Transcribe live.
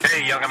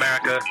Hey, young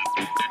America,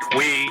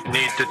 we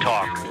need to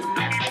talk.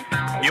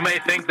 You may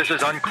think this is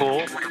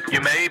uncool.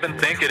 You may even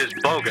think it is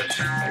bogus.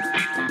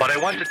 But I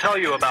want to tell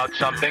you about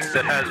something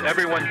that has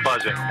everyone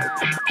buzzing.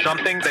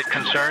 Something that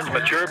concerns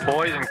mature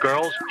boys and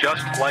girls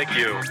just like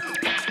you.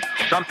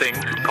 Something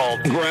called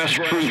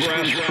grassroots.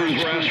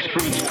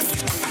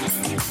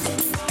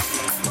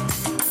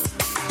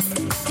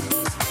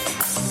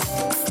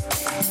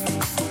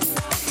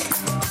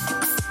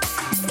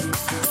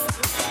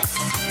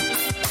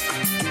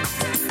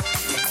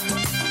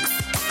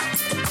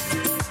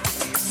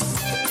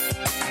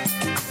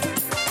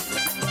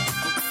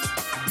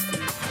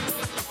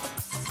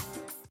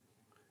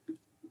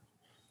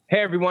 Hey,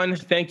 everyone.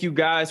 Thank you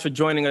guys for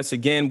joining us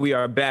again. We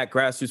are back,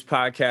 Grassroots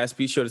Podcast.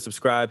 Be sure to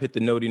subscribe, hit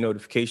the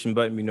notification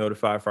button, be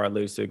notified for our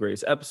latest and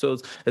greatest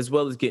episodes, as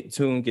well as get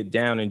tuned, get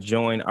down, and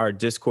join our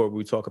Discord where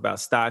we talk about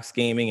stocks,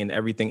 gaming, and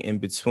everything in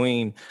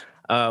between.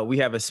 We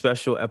have a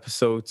special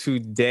episode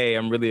today.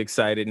 I'm really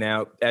excited.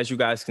 Now, as you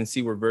guys can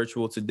see, we're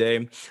virtual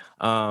today.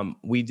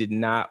 We did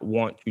not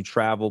want to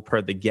travel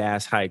per the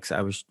gas hikes.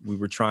 We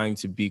were trying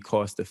to be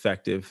cost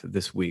effective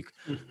this week.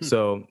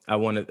 So I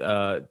want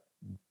to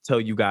tell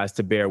you guys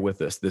to bear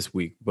with us this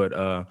week, but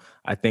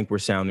I think we're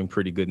sounding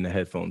pretty good in the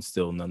headphones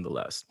still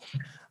nonetheless.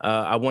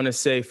 I want to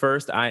say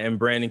first, I am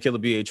Brandon Killer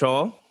BH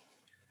Hall.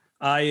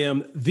 I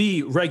am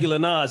the regular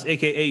Nas,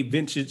 aka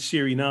Vintage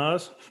Sherry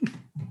Nas.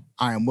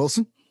 I am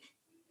Wilson.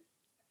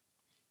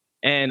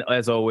 And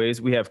as always,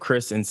 we have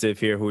Chris and Siv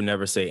here who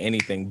never say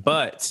anything,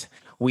 but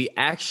we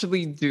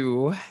actually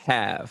do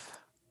have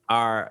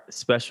our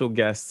special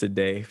guest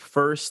today,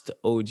 first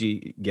OG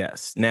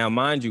guest. Now,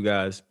 mind you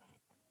guys,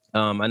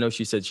 I know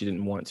she said she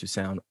didn't want to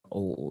sound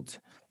old,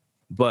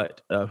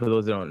 but for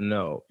those that don't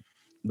know,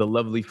 the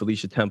lovely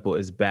Felicia Temple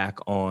is back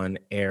on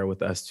air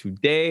with us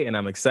today, and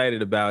I'm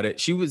excited about it.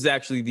 She was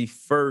actually the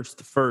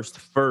first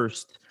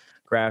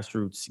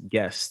Grassroots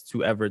guest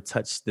to ever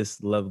touch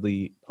this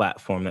lovely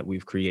platform that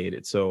we've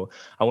created. So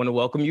I want to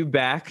welcome you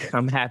back.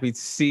 I'm happy to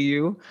see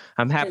you.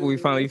 I'm happy we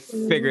finally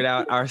figured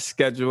out our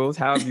schedules.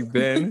 How have you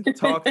been?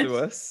 Talk to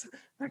us.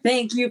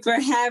 Thank you for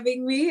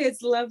having me.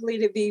 It's lovely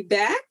to be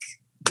back.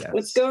 Yes.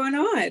 What's going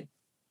on?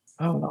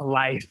 Oh,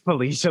 life,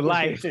 Felicia,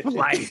 life.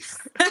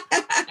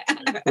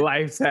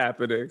 Life's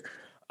happening.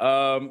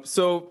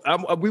 So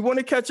we want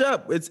to catch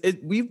up.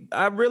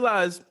 I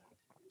realized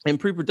in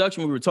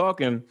pre-production we were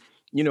talking,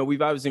 you know,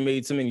 we've obviously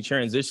made so many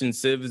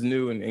transitions. Siv is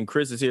new and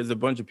Chris is here. There's a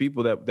bunch of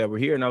people that were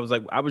here. And I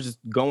was just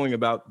going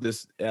about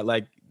this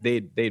like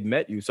they'd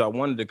met you. So I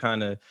wanted to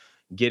kind of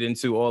get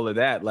into all of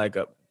that, like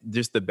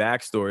just the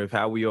backstory of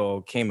how we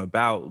all came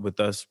about with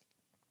us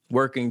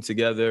working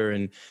together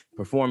and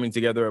performing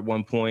together at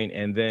one point,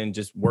 and then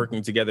just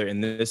working together in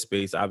this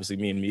space. Obviously,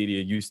 me in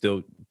media, you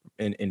still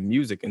in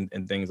music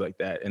and things like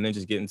that. And then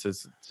just get into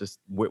just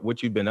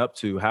what you've been up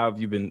to. How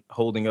have you been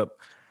holding up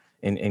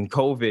in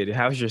COVID?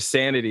 How's your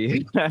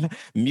sanity?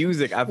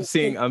 Music. I'm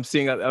seeing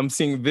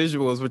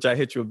visuals, which I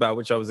hit you about,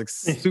 which I was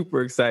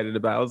super excited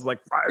about. I was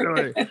like,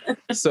 finally.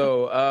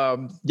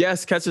 So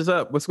yes, catch us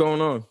up. What's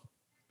going on?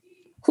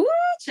 Whoo,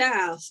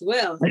 child.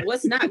 Well,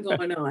 what's not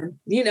going on?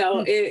 You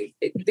know,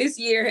 this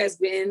year has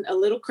been a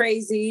little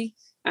crazy.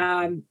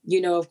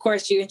 You know, of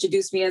course, you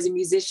introduced me as a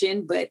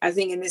musician, but I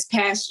think in this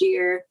past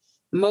year,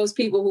 most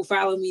people who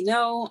follow me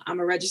know I'm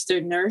a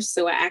registered nurse.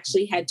 So I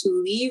actually had to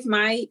leave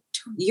my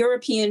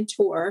European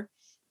tour,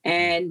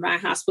 and my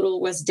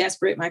hospital was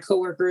desperate. My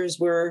coworkers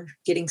were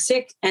getting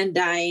sick and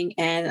dying,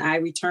 and I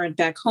returned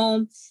back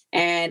home.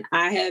 And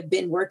I have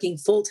been working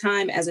full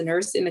time as a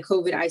nurse in the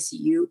COVID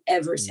ICU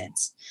ever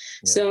since.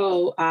 Yeah.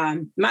 So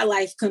my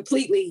life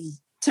completely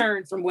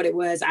turned from what it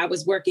was. I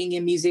was working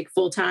in music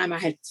full time. I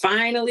had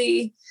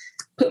finally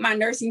put my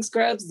nursing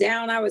scrubs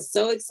down. I was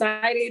so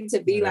excited to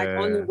be like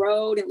on the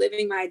road and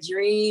living my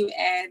dream.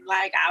 And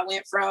like I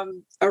went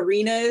from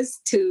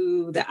arenas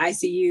to the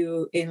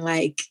ICU in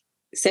like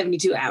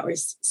 72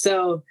 hours.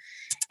 So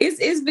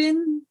it's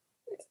been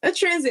a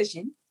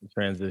transition.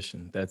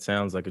 That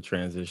sounds like a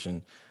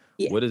transition.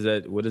 Yeah. What does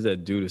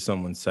that do to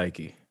someone's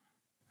psyche?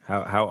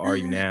 How are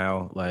you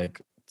now?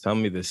 Like, tell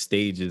me the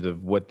stages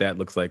of what that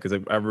looks like.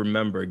 Because I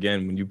remember,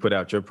 again, when you put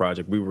out your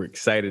project, we were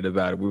excited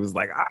about it. We was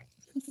like,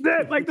 this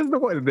is the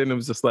one. And then it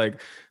was just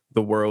like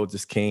the world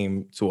just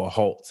came to a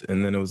halt.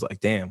 And then it was like,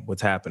 damn,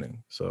 what's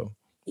happening? So,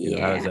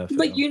 how does that feel?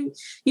 But you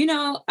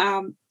know,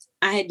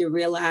 I had to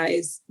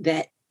realize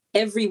that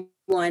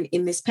everyone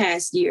in this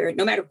past year,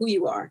 no matter who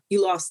you are,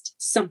 you lost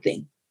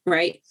something,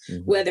 right?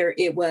 Mm-hmm. Whether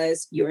it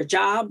was your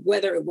job,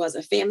 whether it was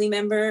a family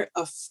member,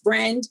 a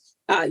friend,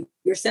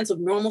 your sense of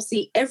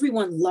normalcy,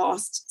 everyone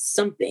lost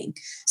something.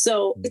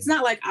 So it's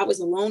not like I was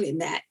alone in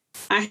that.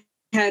 I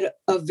had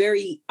a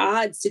very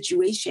odd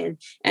situation.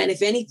 And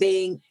if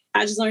anything,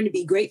 I just learned to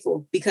be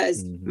grateful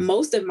because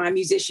most of my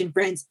musician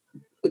friends,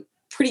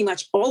 pretty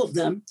much all of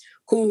them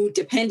who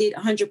depended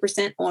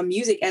 100% on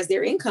music as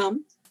their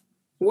income,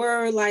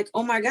 were like,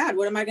 oh my God,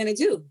 what am I going to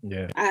do?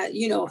 Yeah.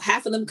 You know,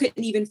 half of them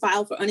couldn't even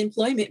file for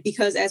unemployment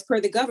because as per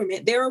the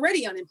government, they're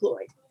already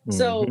unemployed.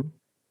 So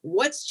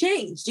what's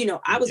changed? You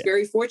know, I was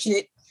very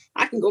fortunate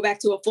I can go back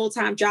to a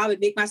full-time job and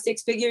make my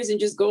 6 figures and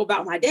just go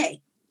about my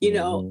day, you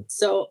know?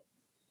 So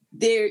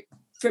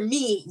for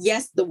me,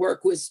 yes, the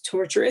work was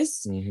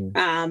torturous.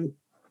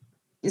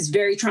 It's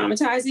very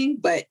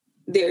traumatizing, but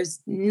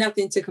there's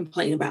nothing to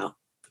complain about.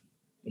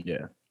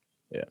 Yeah.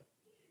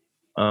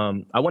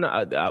 I want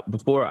to,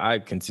 before I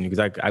continue,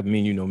 because I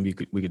mean, you know, we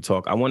could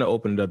talk. I want to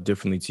open it up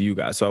differently to you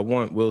guys. So I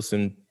want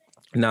Wilson,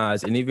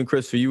 Nas, and even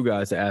Chris, for you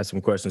guys to ask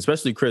some questions,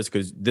 especially Chris,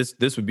 because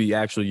this would be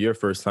actually your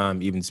first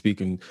time even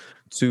speaking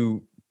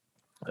to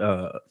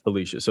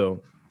Felicia.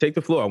 So take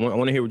the floor. I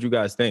want to hear what you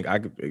guys think.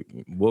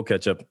 We'll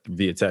catch up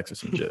via text or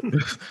some shit.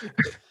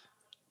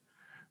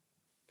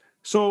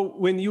 So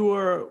when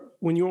you're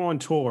on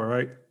tour,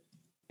 right,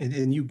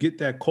 and you get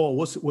that call,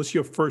 what's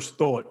your first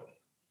thought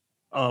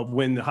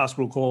when the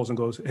hospital calls and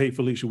goes, "Hey,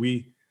 Felicia,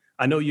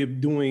 I know you're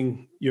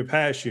doing your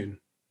passion,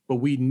 but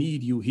we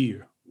need you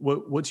here."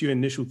 What's your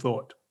initial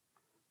thought?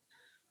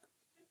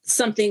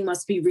 Something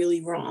must be really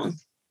wrong,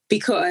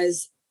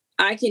 because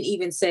I can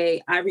even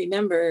say, I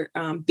remember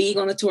being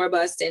on the tour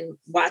bus and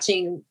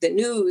watching the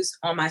news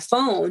on my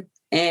phone,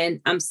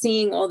 and I'm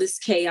seeing all this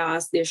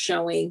chaos they're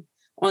showing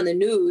on the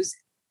news,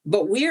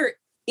 but we're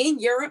in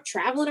Europe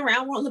traveling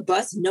around, we're on the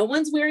bus. No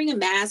one's wearing a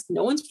mask.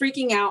 No one's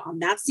freaking out. I'm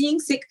not seeing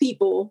sick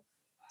people.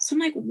 So I'm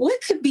like,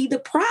 what could be the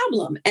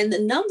problem? And the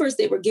numbers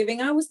they were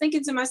giving, I was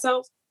thinking to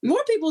myself,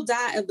 more people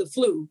die of the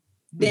flu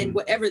than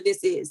whatever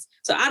this is.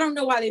 So I don't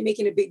know why they're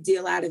making a big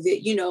deal out of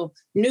it. You know,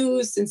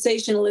 news,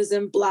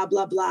 sensationalism, blah,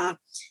 blah, blah.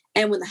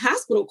 And when the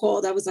hospital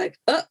called, I was like,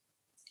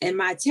 and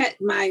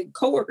my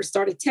coworker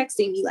started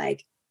texting me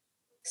like,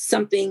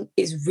 something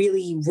is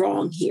really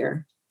wrong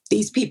here.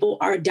 These people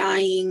are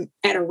dying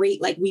at a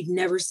rate like we've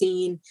never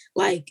seen.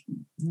 Like,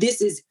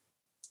 this is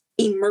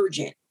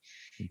emergent.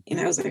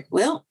 And I was like,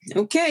 well,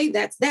 okay,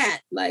 that's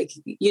that. Like,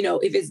 you know,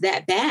 if it's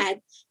that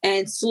bad.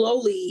 And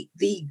slowly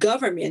the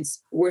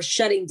governments were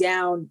shutting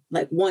down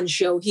like one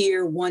show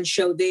here, one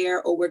show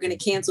there, or we're going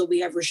to cancel. We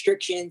have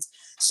restrictions.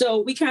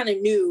 So we kind of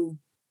knew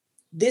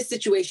this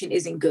situation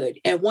isn't good.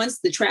 And once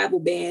the travel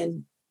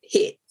ban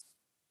hit,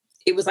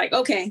 it was like,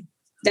 okay,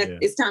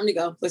 it's time to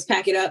go. Let's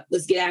pack it up.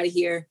 Let's get out of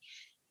here.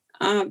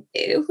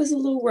 It was a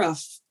little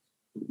rough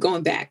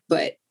going back,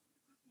 but.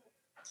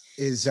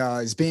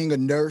 Is being a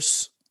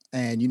nurse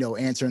and, you know,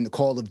 answering the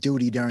call of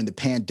duty during the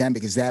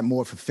pandemic, is that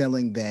more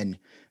fulfilling than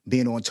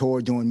being on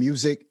tour doing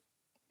music?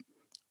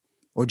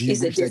 Or do you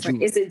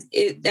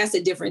that's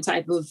a different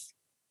type of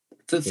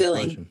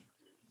fulfilling.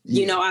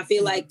 You know, I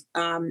feel like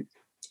I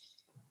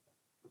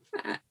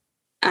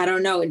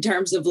don't know, in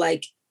terms of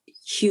like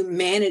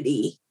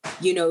humanity,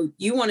 you know,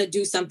 you want to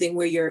do something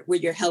where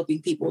you're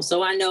helping people.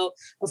 So I know,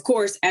 of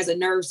course, as a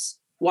nurse,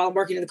 while I'm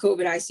working in the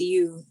COVID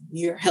ICU,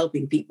 you're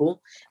helping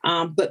people.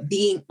 But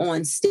being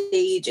on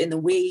stage and the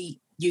way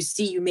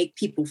you make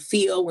people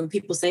feel when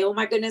people say, "Oh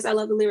my goodness, I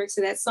love the lyrics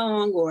to that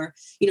song," or,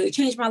 you know, "You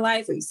changed my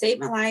life," or "You saved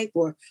my life,"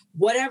 or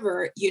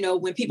whatever, you know,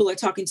 when people are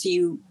talking to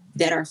you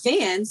that are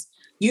fans,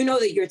 you know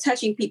that you're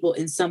touching people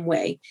in some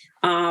way.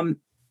 But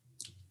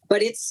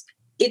it's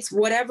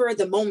whatever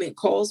the moment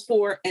calls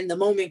for, and the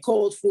moment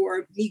called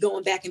for me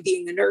going back and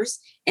being a nurse.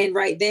 And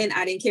right then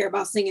I didn't care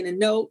about singing a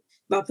note,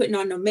 about putting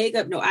on no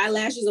makeup, no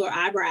eyelashes or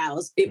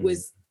eyebrows. It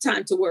was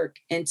time to work.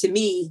 And to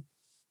me,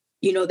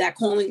 you know, that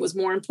calling was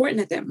more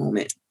important at that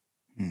moment.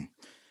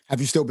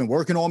 Have you still been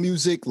working on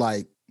music,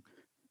 like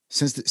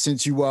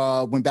since you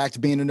went back to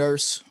being a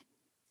nurse?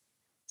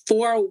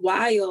 For a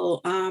while,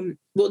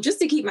 well, just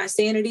to keep my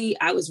sanity,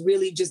 I was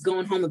really just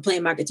going home and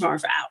playing my guitar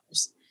for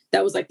hours.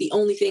 That was like the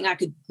only thing I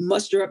could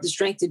muster up the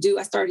strength to do.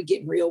 I started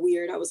getting real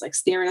weird. I was like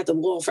staring at the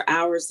wall for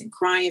hours and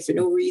crying for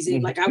no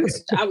reason. Like I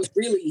was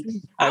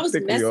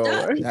messed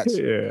up.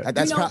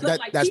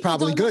 That's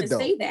probably good though.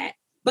 Say that.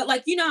 But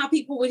like, you know how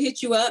people would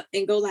hit you up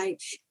and go like,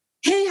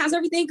 "Hey, how's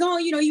everything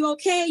going? You know, you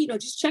okay? You know,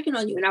 just checking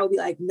on you." And I would be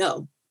like,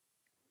 "No."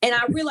 And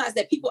I realized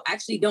that people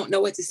actually don't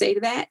know what to say to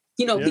that.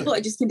 You know, people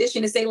are just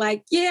conditioned to say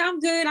like, "Yeah, I'm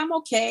good. I'm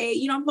okay.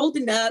 You know, I'm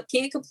holding up.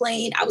 Can't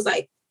complain." I was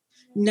like,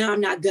 "No, I'm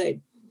not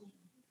good.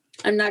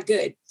 I'm not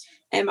good."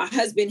 And my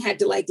husband had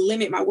to like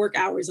limit my work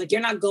hours. Like,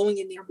 "You're not going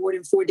in there more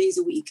than 4 days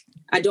a week.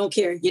 I don't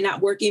care. You're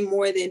not working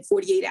more than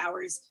 48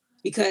 hours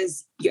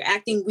because you're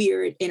acting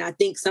weird. And I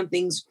think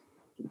something's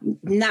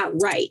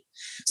not right."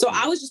 So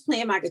I was just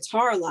playing my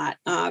guitar a lot.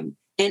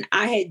 And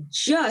I had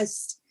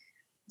just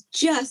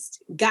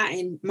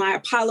gotten my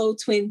Apollo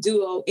Twin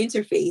Duo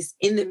interface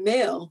in the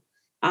mail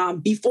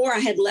before I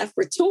had left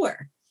for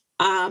tour.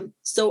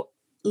 So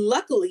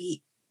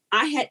luckily,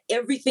 I had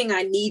everything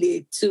I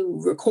needed to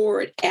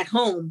record at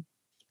home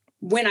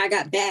when I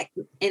got back,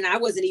 and I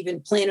wasn't even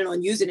planning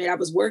on using it. I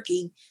was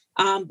working,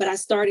 but I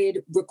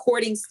started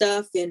recording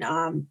stuff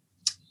and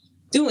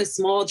doing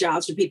small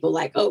jobs for people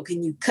like, "Oh,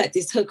 can you cut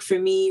this hook for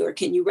me?" Or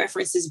 "Can you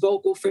reference this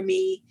vocal for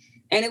me?"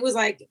 And it was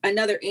like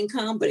another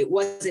income, but it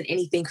wasn't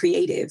anything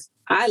creative.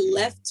 I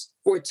left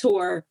for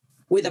tour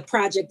with a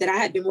project that I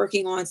had been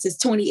working on since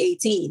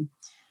 2018.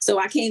 So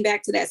I came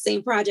back to that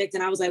same project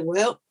and I was like,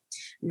 well,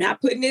 I'm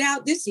not putting it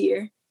out this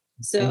year.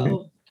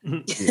 So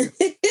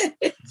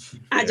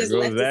I just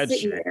left it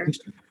sitting there.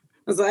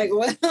 was like,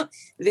 well,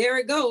 there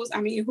it goes.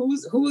 I mean,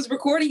 who's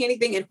recording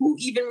anything and who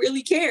even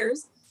really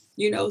cares?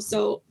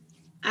 So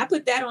I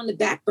put that on the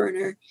back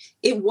burner.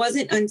 It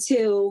wasn't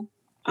until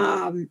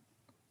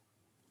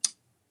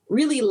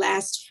really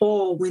last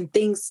fall when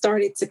things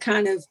started to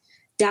kind of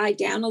die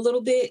down a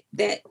little bit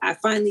that I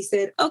finally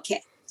said,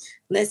 okay,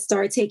 let's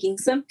start taking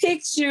some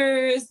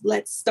pictures.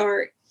 Let's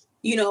start,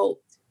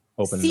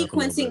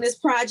 sequencing this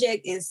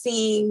project and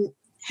seeing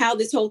how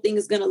this whole thing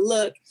is going to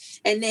look.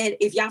 And then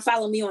if y'all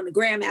follow me on the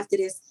gram after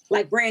this,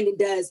 like Brandon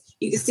does,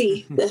 you can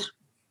see the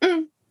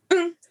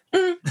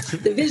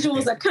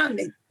visuals are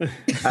coming.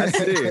 I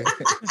see.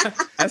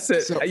 I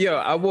said,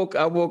 I woke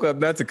up,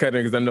 not to cut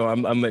in because I know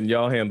I'm letting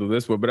y'all handle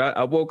this one, but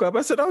I woke up,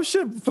 I said, oh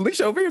shit,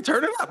 Felicia over here,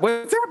 turn it up.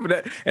 What's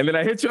happening? And then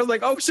I hit you, I was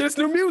like, oh shit, it's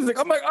new music.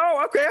 I'm like,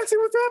 oh, okay, I see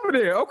what's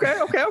happening.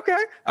 Okay.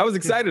 I was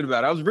excited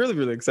about it. I was really,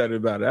 really excited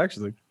about it,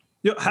 actually.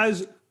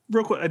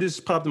 Real quick, I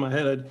just popped in my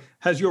head.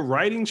 Has your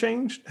writing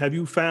changed? Have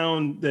you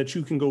found that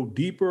you can go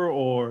deeper,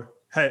 or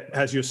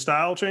has your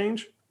style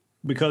changed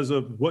because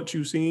of what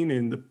you've seen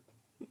in the?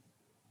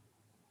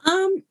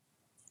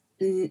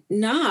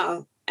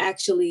 No,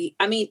 actually.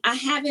 I mean,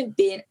 I've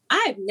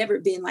never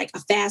been like a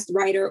fast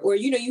writer, or,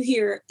 you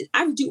hear,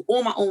 I do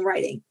all my own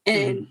writing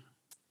and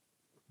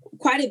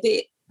quite a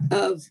bit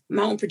of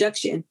my own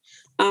production.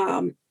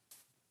 I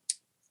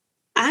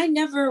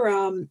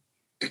never,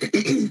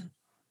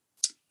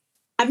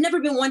 I've never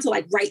been one to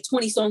like write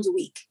 20 songs a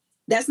week.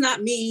 That's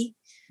not me.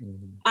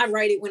 I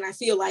write it when I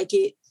feel like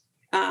it.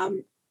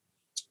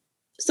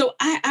 So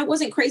I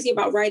wasn't crazy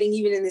about writing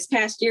even in this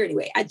past year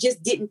anyway. I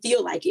just didn't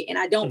feel like it. And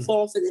I don't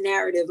fall for the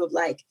narrative of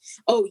like,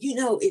 oh, if you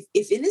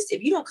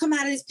don't come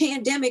out of this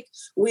pandemic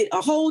with a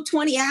whole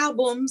 20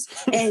 albums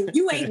and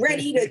you ain't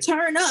ready to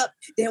turn up,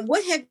 then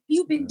what have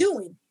you been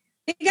doing?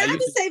 I've been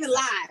saving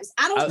lives.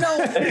 I don't know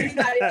if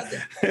anybody else.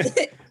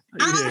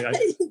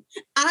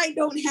 I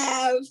don't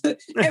have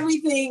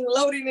everything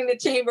loaded in the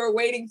chamber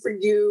waiting for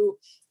you.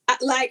 I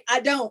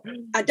don't.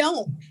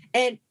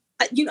 And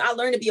I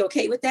learned to be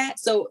okay with that.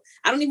 So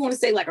I don't even want to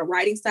say like a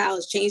writing style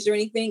has changed or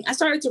anything. I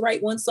started to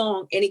write one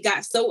song and it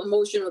got so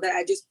emotional that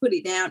I just put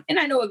it down. And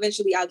I know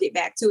eventually I'll get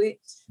back to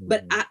it.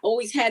 But I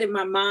always had in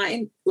my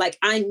mind, like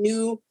I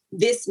knew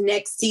this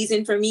next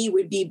season for me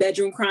would be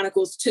Bedroom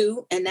Chronicles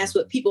 2. And that's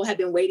what people have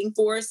been waiting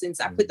for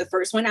since I put the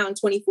first one out in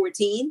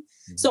 2014.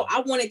 So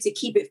I wanted to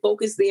keep it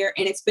focused there.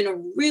 And it's been a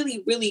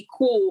really, really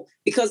cool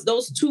because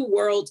those two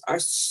worlds are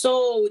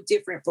so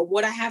different from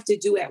what I have to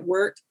do at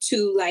work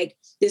to like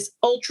this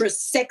ultra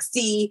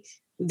sexy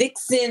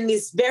vixen,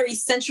 this very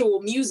sensual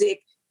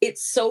music.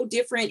 It's so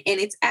different. And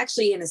it's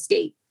actually an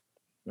escape.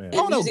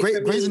 Oh, no,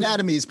 Grey's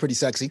Anatomy is pretty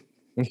sexy.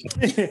 You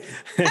can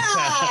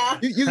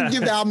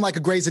give the album like a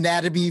Grey's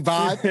Anatomy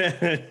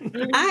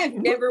vibe. I've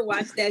never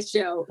watched that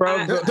show.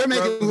 They're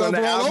making love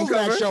all over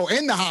that show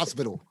in the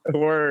hospital.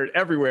 Word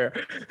everywhere.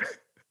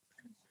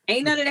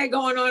 Ain't none of that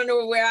going on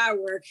over where I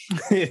work.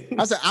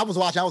 I was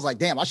watching. I was like,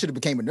 damn, I should have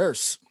became a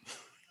nurse.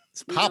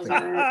 It's popping.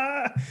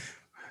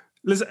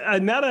 Listen,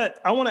 now that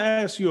I want to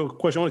ask you a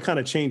question, I want to kind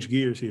of change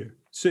gears here.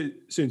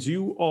 Since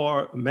you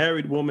are a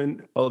married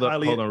woman, hold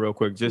on, real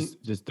quick.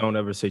 Just don't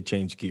ever say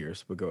change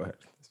gears. But go ahead.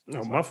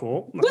 No, my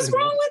fault. What's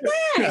wrong with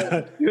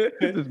that?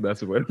 Just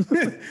messing with.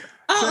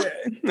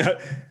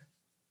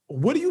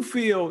 What do you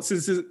feel,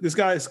 since this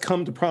guy has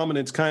come to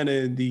prominence kind of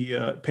in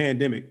the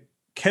pandemic,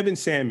 Kevin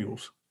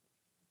Samuels,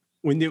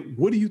 what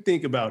do you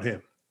think about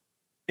him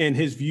and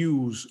his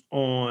views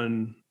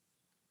on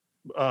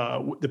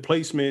the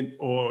placement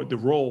or the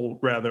role,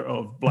 rather,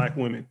 of Black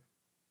women?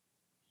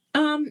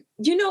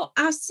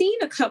 I've seen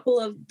a couple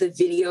of the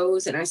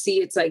videos and I see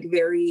it's like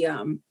very,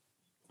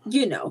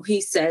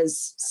 he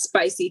says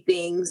spicy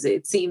things.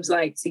 It seems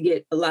like to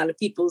get a lot of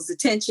people's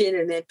attention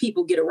and then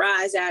people get a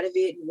rise out of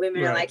it. And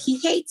women are like, he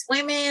hates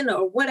women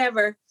or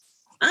whatever.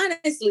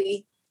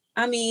 Honestly,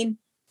 I mean,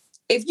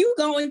 if you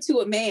go into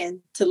a man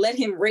to let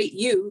him rate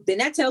you, then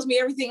that tells me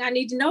everything I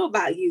need to know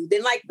about you.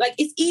 Then like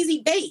it's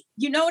easy bait.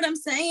 You know what I'm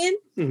saying?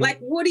 Mm-hmm. Like,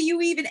 what are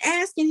you even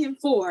asking him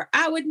for?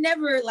 I would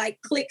never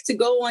like click to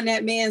go on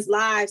that man's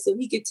live so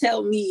he could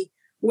tell me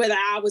whether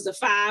I was a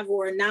 5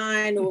 or a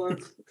 9 or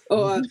who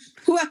are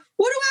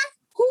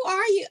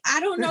you? I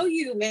don't know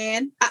you,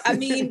 man. I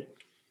mean,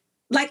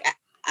 like,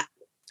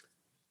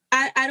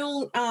 I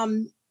don't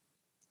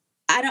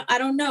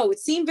know. It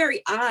seemed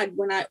very odd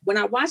when I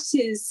watched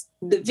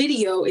the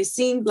video. It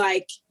seemed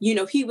like,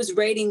 he was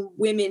rating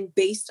women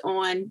based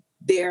on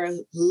their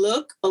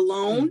look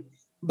alone,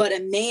 but a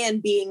man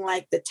being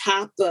like the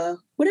top,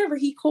 whatever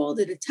he called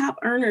it, a top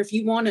earner, if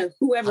you want to,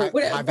 whoever,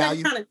 whatever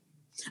kind of.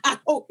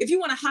 If you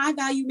want a high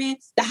value man,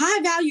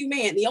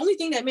 the only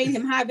thing that made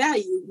him high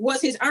value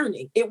was his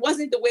earning. It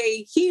wasn't the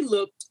way he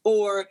looked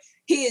or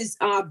his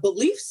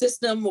belief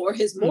system or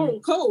his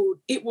moral code.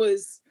 It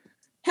was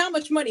how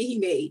much money he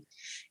made.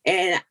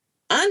 And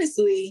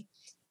honestly,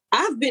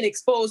 I've been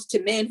exposed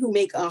to men who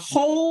make a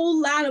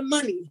whole lot of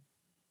money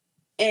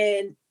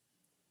and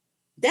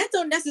that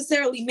don't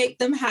necessarily make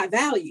them high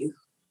value.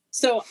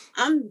 So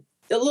I'm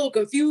a little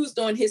confused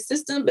on his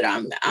system, but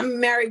I'm a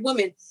married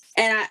woman.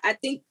 And I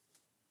think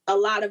a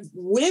lot of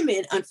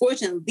women,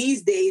 unfortunately,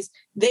 these days,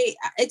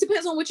 it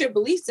depends on what your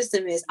belief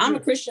system is. I'm a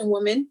Christian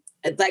woman.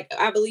 Like,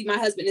 I believe my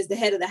husband is the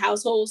head of the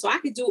household. So I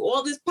could do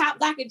all this pop,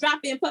 lock, and drop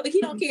in public.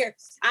 He don't care.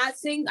 I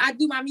sing, I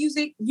do my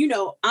music. You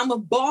know, I'm a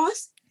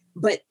boss,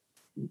 but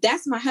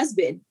that's my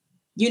husband,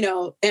 you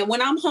know. And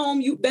when I'm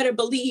home, you better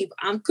believe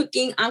I'm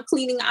cooking, I'm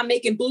cleaning, I'm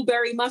making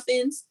blueberry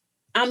muffins,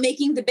 I'm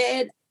making the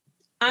bed,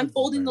 I'm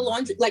folding the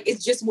laundry. Like,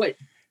 it's just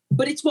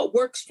but it's what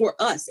works for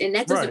us. And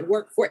that doesn't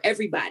work for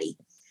everybody.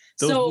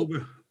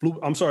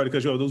 I'm sorry to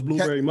cut you off. Those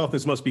blueberry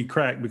muffins must be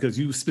cracked because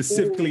you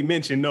specifically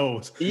mentioned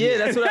those. Yeah,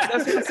 that's what I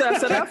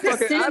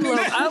said.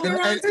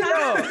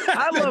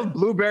 I love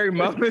blueberry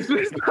muffins. I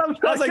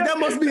was like, that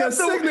must be a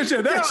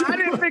signature. I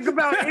didn't think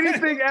about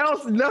anything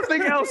else.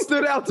 Nothing else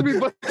stood out to me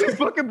but the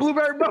fucking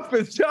blueberry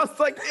muffins. Just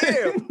like,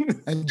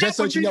 damn. And just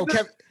so you know,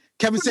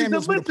 Kevin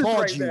Samuels would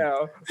applaud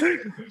you.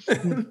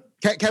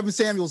 Kevin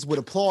Samuels would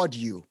applaud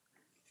you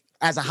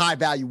as a high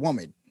value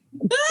woman.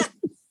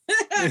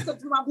 So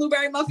for my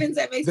blueberry muffins,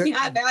 that makes me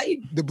high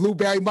value. The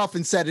blueberry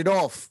muffin set it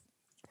off.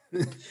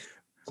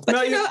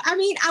 But you know, I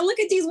mean, I look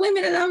at these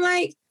women and I'm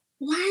like,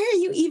 why are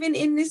you even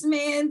in this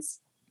man's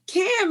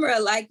camera?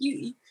 Like,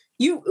 you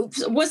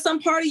what some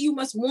part of you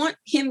must want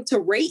him to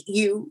rate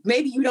you.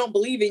 Maybe you don't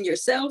believe in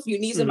yourself. You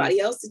need somebody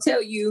else to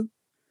tell you.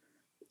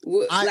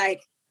 I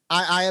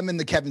am in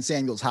the Kevin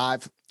Samuels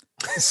hive.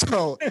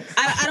 So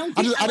I don't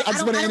think, I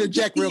just want to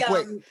interject real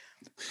quick.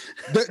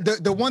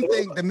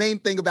 The main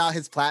thing about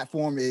his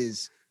platform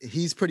is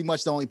he's pretty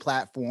much the only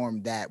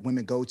platform that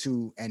women go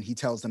to, and he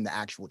tells them the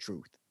actual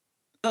truth.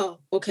 Oh,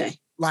 okay.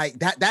 Like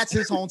that's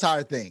his whole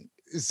entire thing.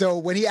 So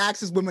when he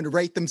asks women to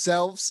rate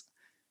themselves,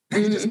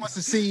 he just wants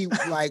to see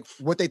like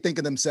what they think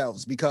of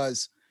themselves.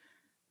 Because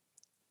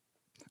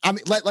I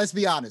mean, let's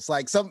be honest.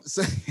 Like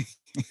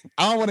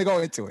I don't want to go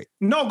into it.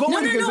 No, go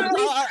into it.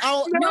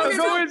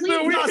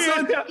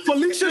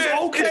 Felicia's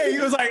okay.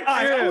 It was like,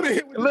 all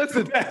right,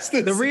 listen.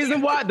 The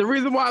reason why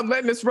I'm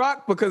letting this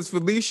rock, because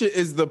Felicia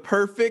is the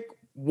perfect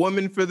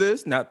woman for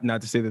this. Not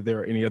to say that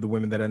there are any other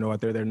women that I know out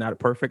there that are not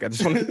perfect. I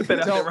just want to put that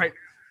out there, right?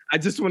 I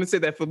just want to say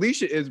that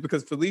Felicia is,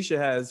 because Felicia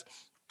has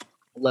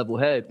level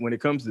head when it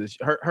comes to this.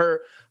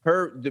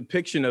 Her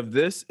depiction of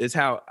this is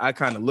how I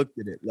kind of looked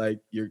at it. Like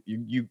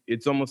you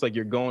it's almost like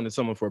you're going to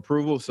someone for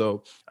approval.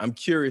 So I'm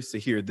curious to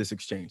hear this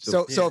exchange.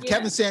 So if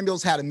Kevin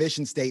Samuels had a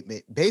mission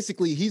statement,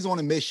 basically he's on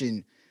a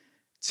mission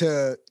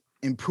to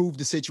improve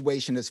the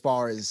situation as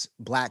far as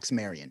blacks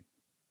marrying.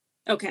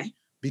 Okay.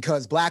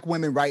 Because black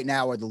women right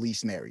now are the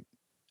least married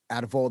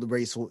out of all the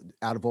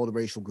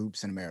racial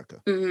groups in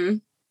America. Mm-hmm.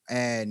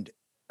 And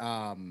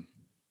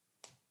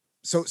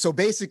so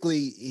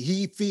basically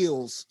he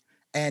feels,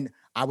 and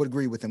I would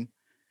agree with him,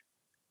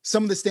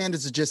 some of the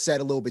standards are just set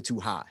a little bit too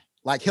high.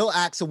 Like he'll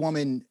ask a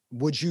woman,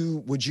 would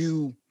you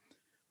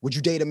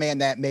date a man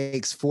that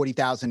makes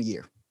 $40,000 a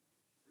year?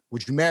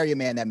 Would you marry a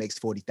man that makes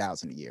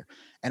 $40,000 a year?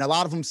 And a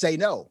lot of them say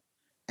no.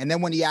 And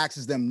then when he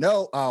asks them,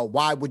 no,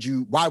 why wouldn't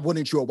you,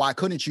 or why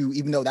couldn't you,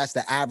 even though that's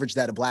the average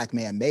that a black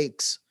man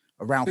makes,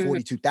 around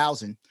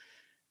 $42,000,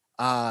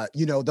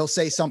 they'll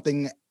say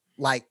something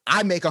like,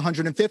 I make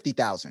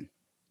 $150,000.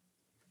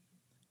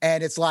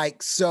 And it's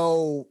like,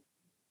 so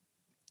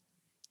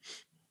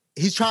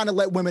he's trying to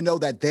let women know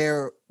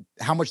that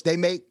how much they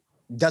make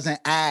doesn't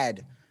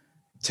add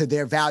to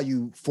their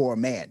value for a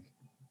man.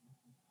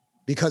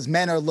 Because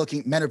men are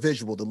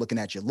visual. They're looking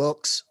at your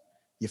looks,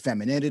 your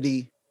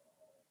femininity,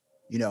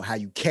 how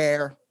you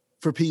care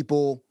for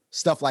people,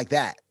 stuff like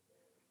that.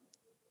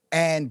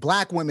 And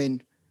black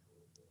women,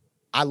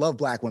 I love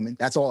black women,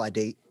 that's all I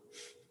date,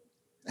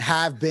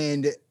 have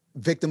been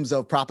victims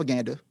of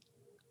propaganda,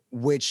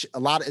 which a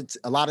lot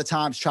of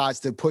times tries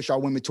to push our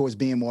women towards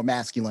being more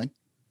masculine.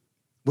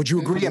 Would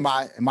you agree? Am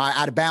I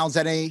out of bounds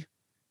at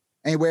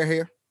anywhere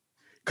here?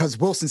 Because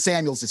Wilson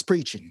Samuels is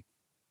preaching.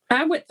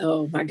 I would.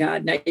 Oh my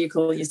God! Now you're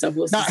calling yourself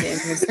Wilson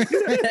Samuels.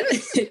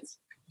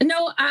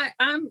 No,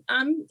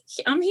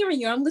 I'm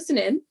hearing you. I'm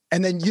listening.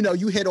 And then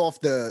you hit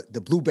off the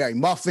blueberry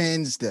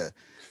muffins, the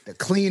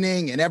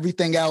cleaning, and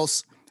everything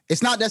else.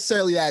 It's not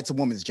necessarily that it's a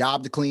woman's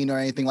job to clean or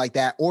anything like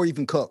that, or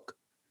even cook.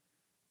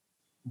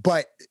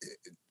 But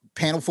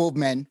panel full of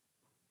men,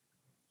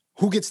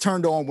 who gets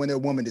turned on when their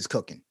woman is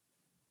cooking?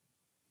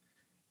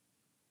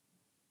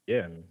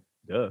 Yeah,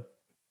 duh.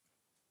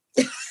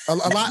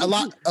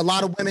 A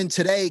lot of women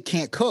today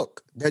can't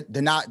cook.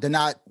 They're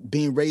not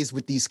being raised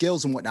with these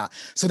skills and whatnot.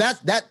 So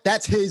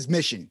that's his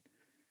mission,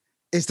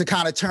 is to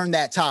kind of turn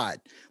that tide.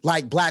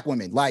 Like black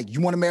women, like you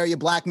want to marry a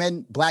black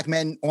men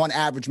on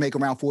average make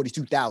around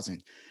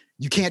 $42,000.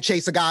 You can't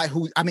chase a guy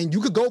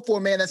you could go for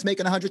a man that's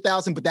making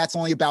 $100,000, but that's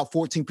only about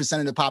 14%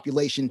 of the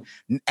population.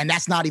 And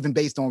that's not even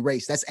based on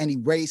race. That's any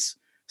race,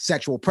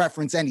 sexual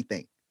preference,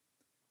 anything.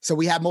 So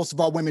we have most of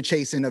our women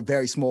chasing a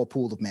very small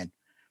pool of men.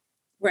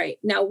 Right.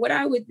 Now,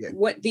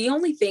 the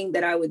only thing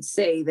that I would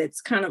say that's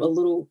kind of a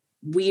little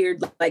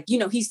weird, like,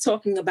 he's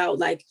talking about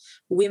like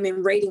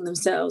women rating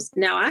themselves.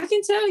 Now, I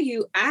can tell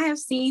you, I have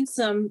seen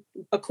some,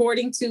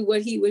 according to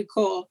what he would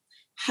call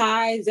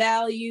high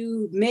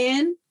value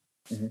men,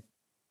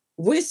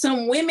 with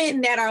some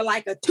women that are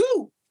like a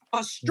 2,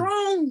 a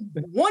strong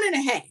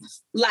 1.5.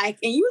 Like,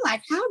 and you're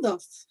like, how the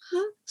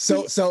fuck?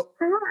 So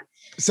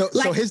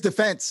his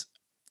defense,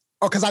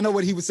 because I know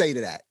what he would say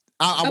to that.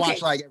 I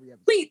watch like every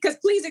episode.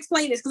 Please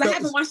explain this, because I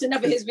haven't watched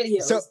enough of his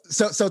videos.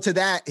 So to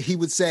that, he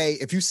would say,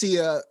 if you see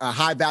a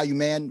high value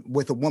man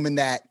with a woman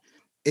that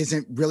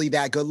isn't really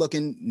that good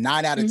looking,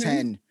 9 out of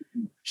 10,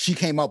 she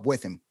came up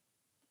with him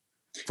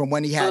from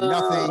when he had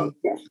nothing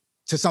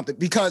to something.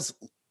 Because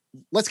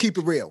let's keep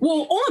it real.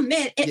 Well, on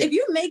men, if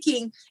you're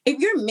making, I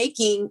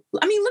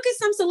mean, look at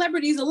some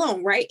celebrities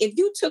alone, right? If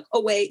you took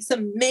away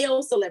some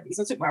male celebrities,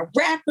 I'm talking about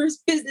rappers,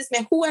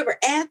 businessmen, whoever,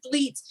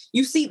 athletes,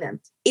 you see them.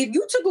 If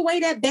you took away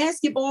that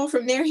basketball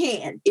from their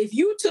hand, if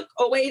you took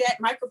away that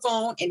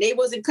microphone and they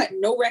wasn't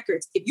cutting no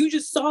records, if you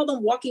just saw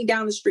them walking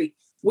down the street,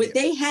 would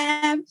they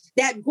have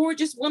that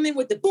gorgeous woman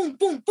with the boom,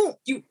 boom, boom?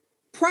 You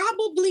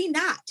probably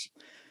not.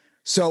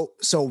 So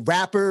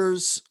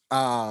rappers,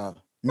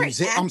 athletes.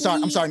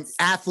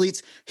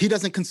 He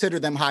doesn't consider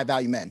them high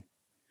value men.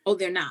 Oh,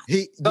 they're not.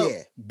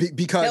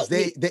 Because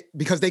they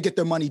get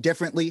their money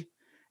differently,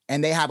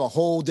 and they have a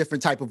whole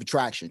different type of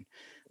attraction.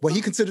 What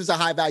he considers a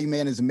high value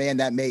man is a man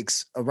that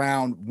makes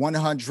around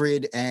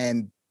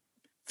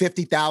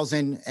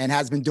 $150,000 and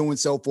has been doing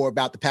so for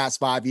about the past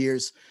 5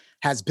 years.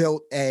 Has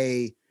built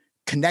a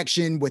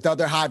connection with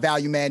other high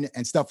value men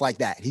and stuff like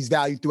that. He's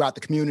valued throughout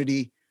the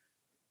community,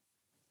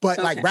 but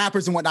like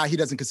rappers and whatnot, he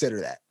doesn't consider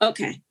that.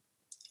 Okay.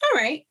 All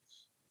right.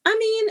 I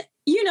mean,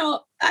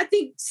 I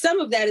think some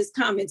of that is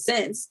common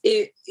sense.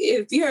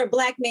 If you're a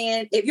black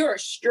man, if you're a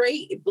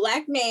straight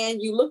black man,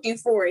 you're looking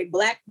for a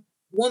black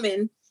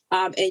woman,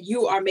 and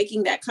you are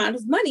making that kind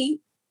of money,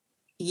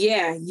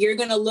 you're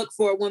going to look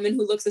for a woman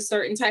who looks a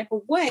certain type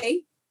of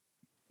way,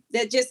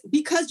 that just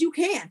because you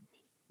can.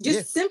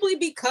 Simply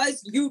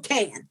because you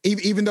can.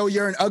 Even though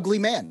you're an ugly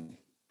man,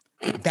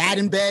 bad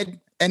in bed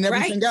and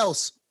everything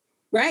else.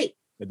 Right.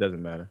 It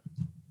doesn't matter.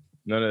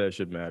 None of that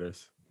shit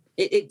matters.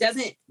 It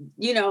doesn't,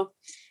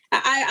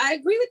 I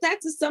agree with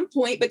that to some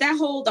point, but the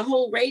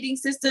whole rating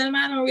system,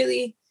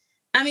 maybe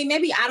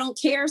I don't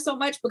care so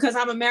much because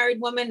I'm a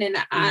married woman and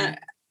I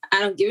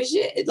don't give a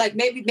shit. Like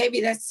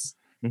maybe that's,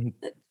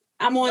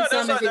 I'm on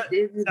some of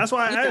it. That's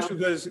why I asked you,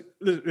 because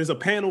there's a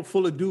panel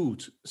full of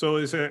dudes. So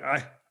it's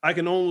I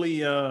can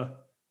only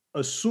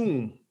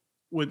assume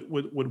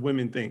what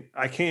women think.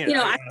 I can't.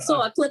 I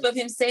saw a clip of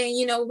him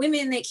saying,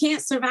 women, they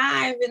can't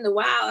survive in the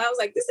wild. I was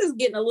like, this is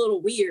getting a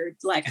little weird.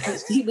 Like,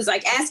 he was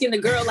like asking the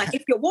girl, like,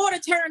 if your water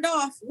turned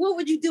off, what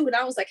would you do? And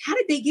I was like, how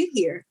did they get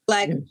here?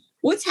 Like,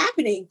 what's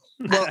happening?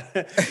 Well,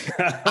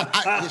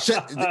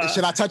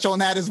 should I touch on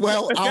that as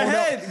well? Go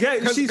ahead.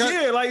 She's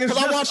here. Like, I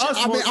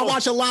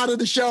watch a lot of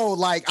the show.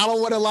 Like, I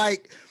don't want to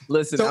like.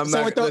 Listen,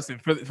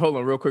 hold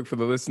on real quick for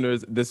the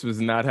listeners. This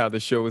was not how the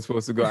show was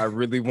supposed to go. I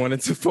really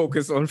wanted to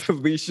focus on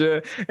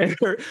Felicia and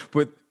her,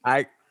 but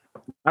I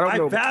don't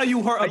know. I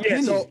value her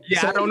opinion.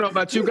 I don't know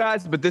about you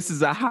guys, but this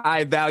is a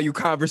high value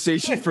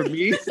conversation for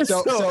me.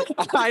 So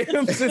I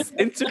am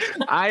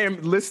I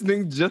am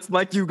listening just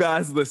like you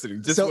guys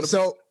listening.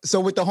 So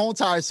with the whole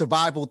entire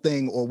survival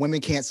thing, or women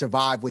can't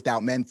survive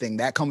without men thing,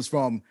 that comes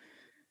from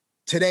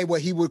today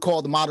what he would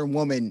call the modern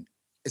woman,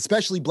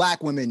 especially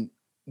black women.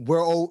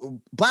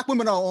 Black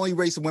women are the only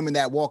race of women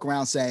that walk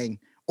around saying,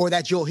 or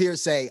that you'll hear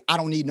say, I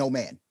don't need no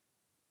man.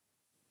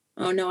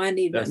 Oh no, I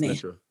need no man. That's not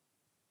true.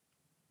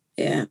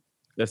 Yeah.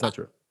 That's not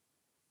true.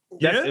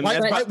 Yeah,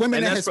 white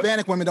women and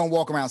Hispanic women don't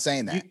walk around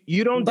saying that.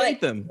 You don't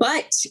date them.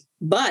 But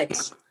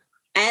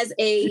as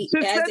a he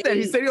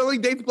said he only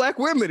dates black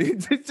women. He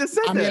just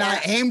said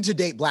I aim to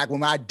date black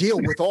women. I deal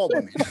with all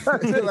women. Like,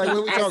 what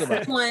are we talking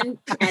about?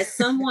 As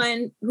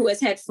someone who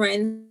has had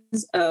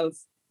friends of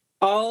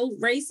all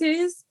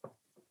races,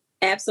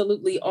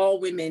 absolutely all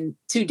women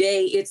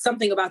today, it's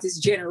something about this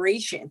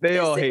generation. They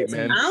all hate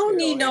men. I don't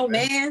need no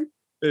man.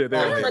 Yeah,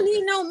 I don't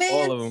need no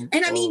man. All of them.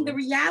 And I mean, the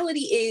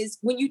reality is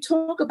when you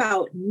talk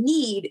about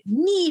need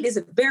is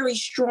a very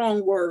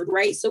strong word,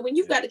 right? So when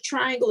you've got a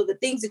triangle of the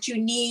things that you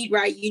need,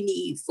 right? You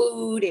need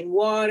food and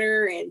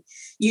water and,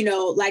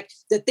 like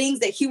the things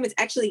that humans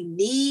actually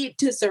need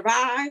to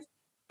survive.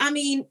 I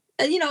mean,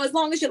 as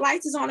long as your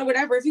lights is on or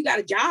whatever, if you got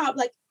a job,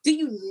 like, do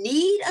you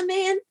need a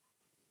man?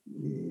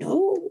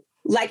 No.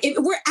 Like, if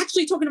we're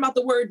actually talking about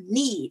the word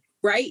need,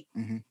 right?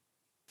 Mm-hmm.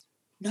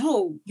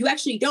 No, you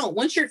actually don't.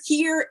 Once you're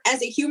here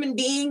as a human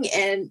being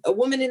and a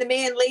woman and a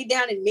man laid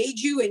down and made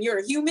you and you're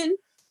a human,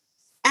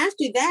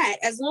 after that,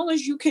 as long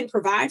as you can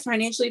provide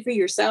financially for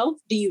yourself,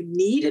 do you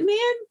need a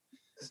man?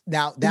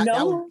 Now,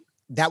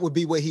 that would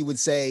be what he would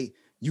say.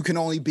 You can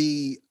only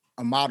be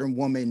a modern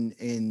woman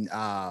in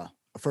a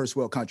first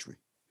world country.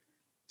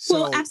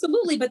 So, well,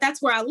 absolutely, but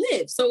that's where I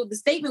live. So the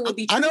statement would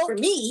be true for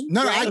me.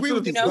 No, right? I agree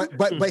with you.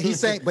 But he's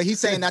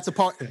saying that's a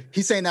part.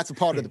 He's saying that's a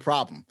part of the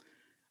problem.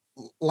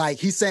 Like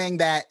he's saying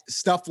that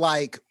stuff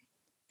like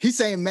he's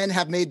saying men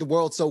have made the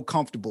world so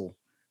comfortable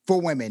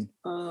for women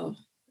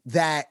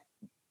that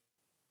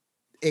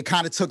it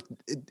kind of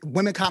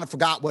women kind of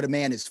forgot what a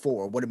man is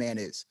for, what a man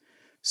is.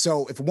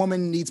 So if a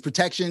woman needs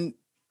protection,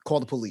 call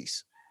the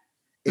police.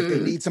 If they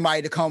need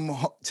somebody to come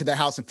to their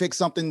house and fix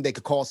something, they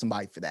could call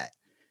somebody for that.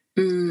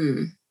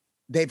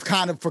 They've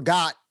kind of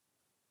forgot,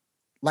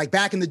 like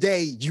back in the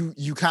day,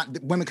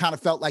 women kind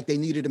of felt like they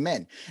needed a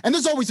man. And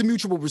there's always a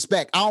mutual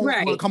respect. I don't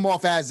want to come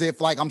off as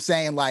if like I'm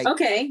saying like,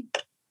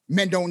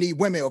 men don't need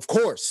women. Of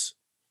course.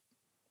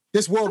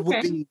 This world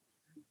would be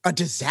a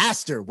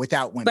disaster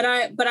without women.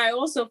 But I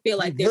also feel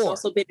like there's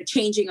also been a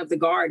changing of the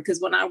guard, because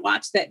when I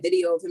watched that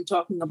video of him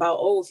talking about,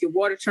 if your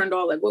water turned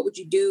off, like what would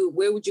you do?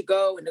 Where would you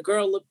go? And the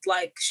girl looked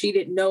like she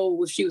didn't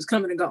know if she was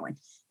coming or going.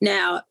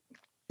 Now,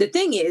 the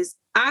thing is,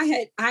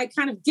 I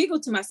kind of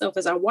giggled to myself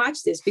as I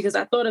watched this, because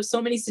I thought of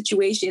so many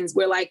situations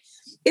where, like,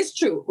 it's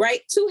true,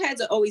 right? Two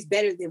heads are always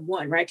better than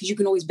one, right? Because you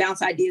can always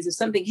bounce ideas if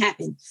something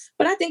happened.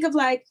 But I think of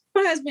like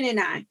my husband and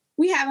I,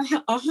 we have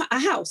a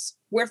house.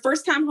 We're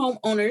first-time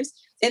homeowners,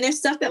 and there's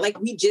stuff that like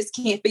we just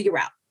can't figure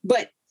out.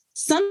 But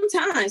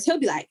sometimes he'll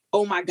be like,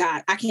 oh my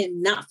God, I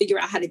cannot figure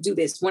out how to do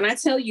this. When I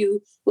tell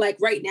you, like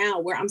right now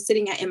where I'm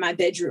sitting in my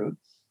bedroom,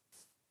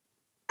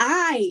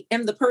 I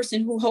am the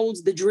person who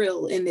holds the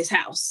drill in this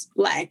house.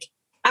 Like,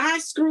 I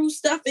screw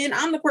stuff in.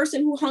 I'm the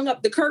person who hung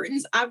up the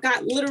curtains. I've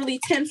got literally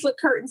 10-foot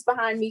curtains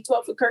behind me,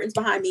 12-foot curtains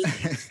behind me.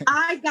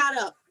 I got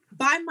up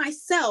by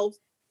myself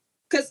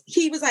because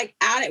he was like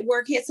out at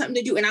work. He had something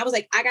to do. And I was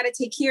like, I got to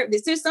take care of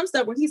this. There's some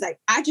stuff where he's like,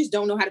 I just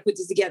don't know how to put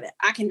this together.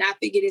 I cannot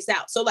figure this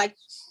out. So like,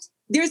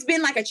 there's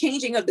been like a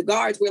changing of the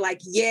guards where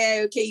like,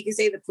 yeah, okay, you can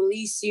say the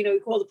police,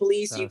 you call the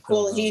police, you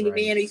call a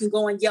handyman, or you can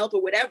go on Yelp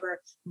or whatever.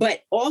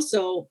 But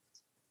also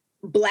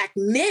Black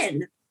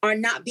men are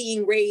not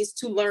being raised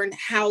to learn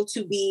how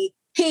to be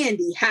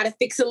handy, how to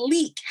fix a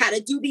leak, how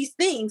to do these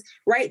things,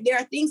 right? There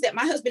are things that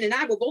my husband and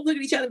I will both look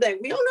at each other and be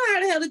like, we don't know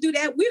how the hell to do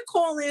that. We're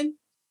calling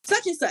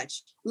such and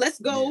such. Let's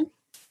go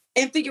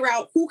and figure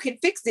out who can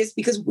fix this,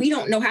 because we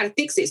don't know how to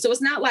fix it. So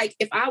it's not like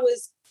if I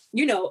was,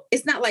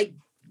 it's not like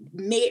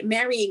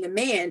marrying a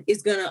man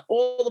is gonna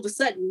all of a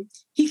sudden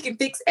he can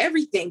fix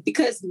everything,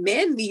 because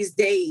men these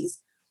days,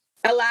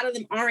 a lot of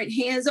them aren't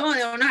hands-on. They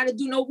don't know how to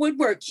do no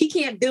woodwork. He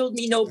can't build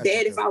me no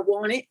bed if I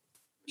want it.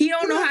 He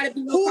don't know how to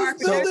do no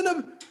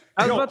carpenter.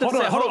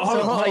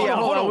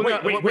 Hold on.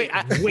 Wait.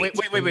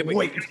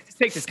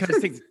 Take this.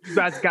 You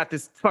guys got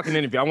this fucking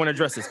interview. I want to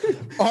address this.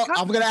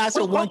 I'm going to ask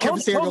you one Kevin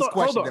Samuels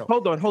question.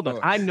 Hold on.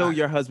 I know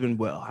your husband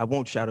well. I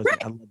won't shout out.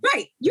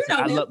 Right. You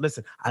know him.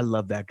 Listen, I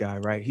love that guy,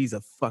 right? He's a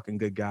fucking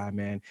good guy,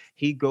 man.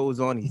 He goes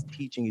on, he's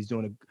teaching, he's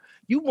doing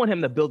you want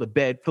him to build a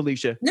bed,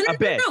 Felicia? No.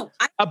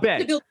 A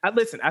bed.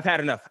 Listen, I've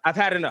had enough. Well,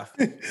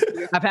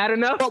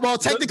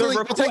 technically,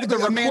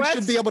 a man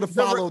should be able to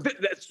follow.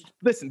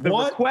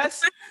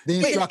 Request, the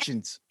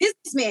instructions.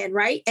 Businessman,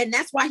 right? And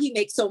that's why he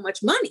makes so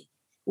much money,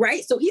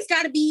 right? So he's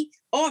got to be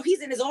off.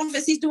 He's in his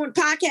office. He's doing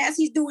podcasts.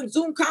 He's doing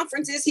Zoom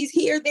conferences. He's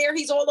here, there.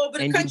 He's all over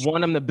the country. And you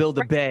want him to build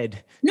a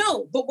bed?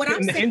 No, but what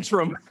I'm saying, the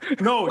interim.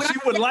 No, she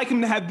would like him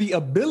to have the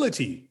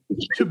ability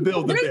to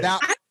build a bed.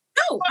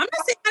 No, I'm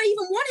not saying I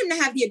even want him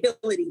to have the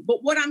ability.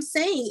 But what I'm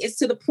saying is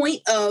to the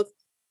point of,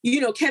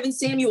 Kevin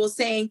Samuel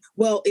saying,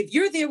 well, if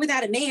you're there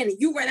without a man and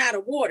you run out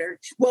of water,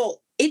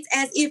 well, it's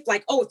as if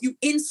like, if you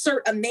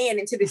insert a man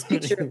into this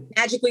picture,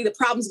 magically the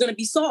problem's going to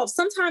be solved.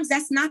 Sometimes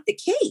that's not the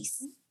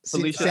case.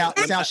 Felicia,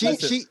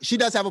 she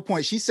does have a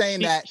point. She's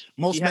saying that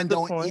most men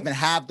don't even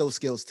have those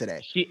skills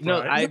today.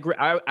 I agree.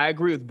 I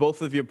agree with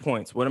both of your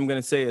points. What I'm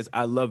going to say is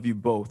I love you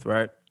both,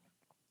 right?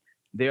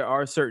 There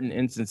are certain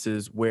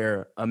instances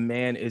where a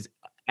man is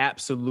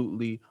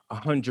absolutely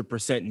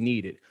 100%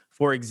 needed.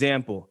 For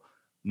example,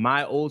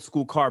 my old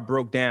school car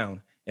broke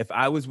down. If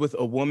I was with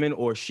a woman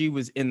or she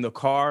was in the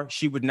car,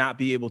 she would not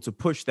be able to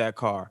push that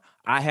car.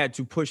 I had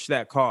to push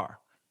that car.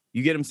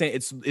 You get what I'm saying?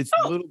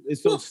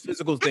 It's those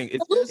physical things.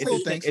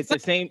 It's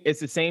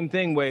the same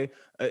thing way.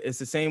 It's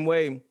the same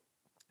way.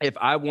 If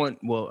I want,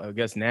 I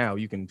guess now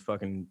you can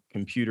fucking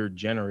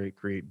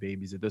create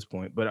babies at this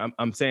point. But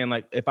I'm saying,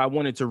 like, if I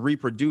wanted to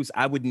reproduce,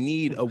 I would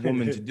need a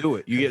woman to do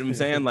it. You get what I'm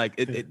saying? Like,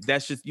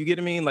 that's just, you get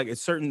what I mean? Like,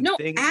 it's certain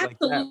things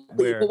absolutely. like that.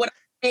 Where, but what I'm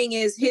saying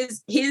is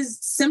his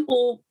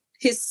simple,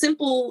 here's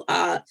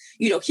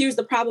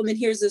the problem and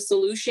here's the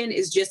solution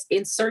is just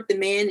insert the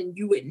man and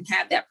you wouldn't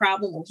have that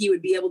problem, or he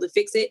would be able to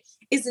fix it.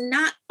 It's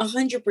not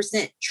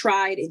 100%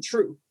 tried and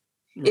true.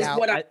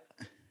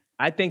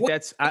 I think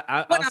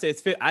I'll say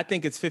I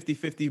think it's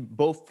 50-50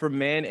 both for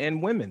men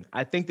and women.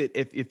 I think that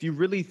if you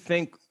really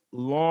think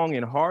long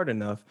and hard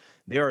enough,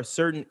 there are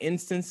certain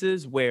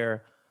instances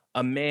where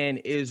a man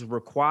is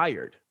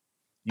required.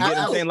 You get what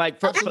I'm saying?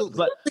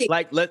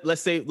 Like,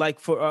 let's say, like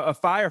for a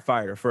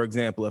firefighter, for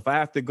example, if I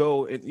have to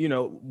go,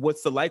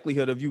 what's the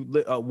likelihood of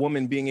a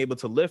woman being able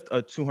to lift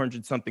a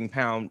 200-something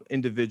pound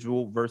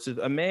individual versus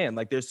a man?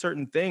 Like, there's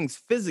certain things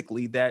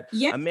physically that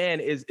a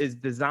man is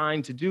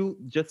designed to do,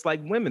 just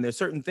like women. There's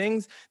certain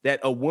things that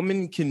a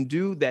woman can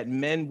do that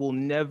men will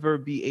never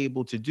be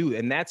able to do,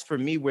 and that's for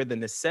me where the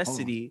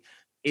necessity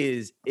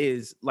is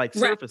like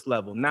surface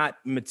level, not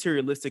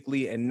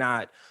materialistically and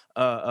not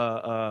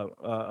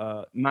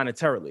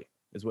monetarily,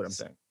 is what I'm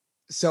saying.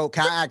 So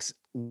can I ask,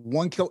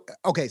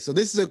 Okay, so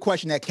this is a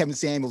question that Kevin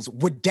Samuels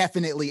would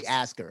definitely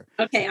ask her.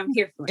 Okay, I'm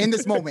here for it. In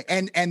this moment.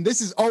 And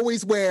this is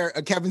always where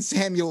a Kevin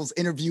Samuels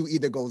interview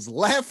either goes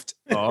left.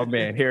 Oh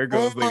man, here it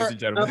goes, ladies and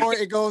gentlemen. Or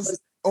it goes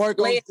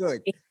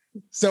good.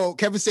 So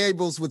Kevin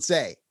Samuels would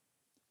say,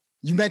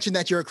 you mentioned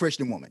that you're a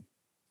Christian woman.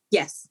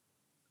 Yes.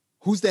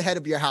 Who's the head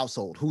of your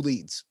household? Who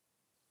leads?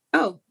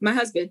 Oh, my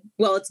husband.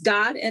 Well, it's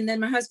God and then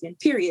my husband,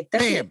 period.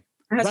 That's Bam. it.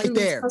 Right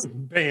there.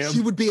 Bam.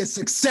 She would be a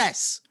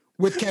success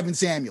with Kevin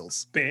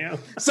Samuels. Bam.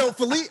 So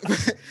Kevin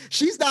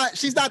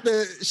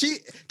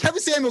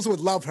Samuels would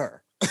love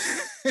her.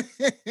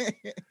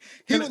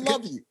 He would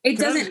love you. It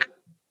doesn't have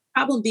a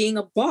problem being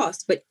a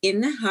boss, but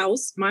in the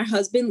house, my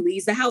husband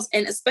leads the house.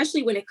 And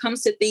especially when it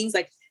comes to things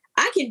like,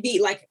 I can be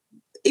like,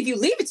 if you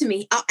leave it to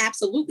me, I'll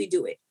absolutely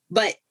do it.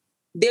 But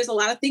there's a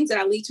lot of things that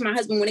I leave to my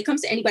husband when it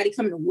comes to anybody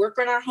coming to work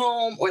on our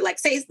home, or like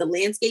say it's the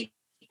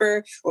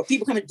landscaper, or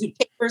people coming to do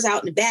papers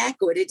out in the back,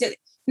 or they just,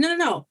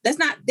 no. That's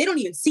not, they don't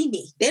even see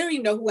me. They don't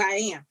even know who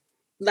I am.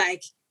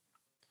 Like,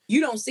 you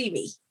don't see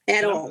me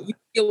at all. You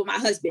deal with my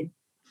husband.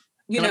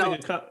 Can I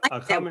make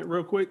a comment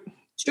real quick?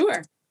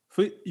 Sure.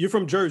 You're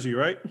from Jersey,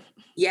 right?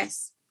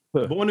 Yes.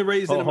 Born and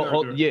raised in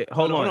America.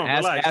 Hold on.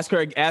 Ask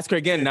her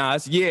again,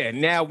 Nas. Yeah,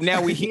 now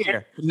we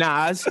here,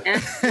 Nas.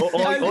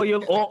 all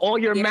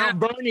your Mount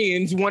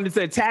Vernians wanted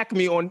to attack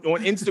me on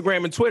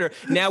Instagram and Twitter.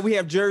 Now we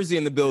have Jersey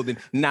in the building.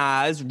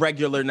 Nas,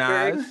 regular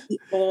Nas.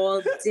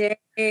 All day.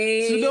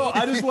 So no,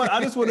 I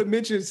just want to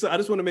mention. So I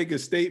just want to make a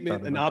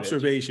statement, an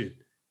observation.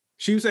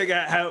 She was like,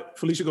 how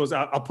Felicia goes,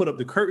 I'll put up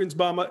the curtains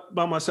by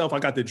myself. I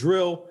got the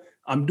drill.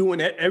 I'm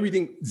doing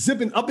everything,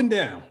 zipping up and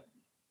down.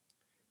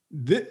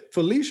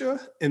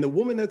 Felicia and the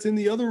woman that's in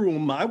the other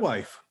room, my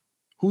wife,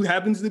 who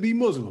happens to be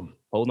Muslim.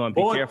 Hold on,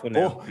 be careful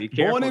now. Be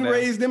careful. Born and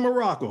raised in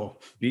Morocco.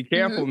 Be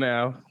careful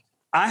now.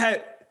 I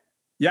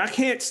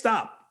can't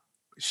stop.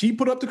 She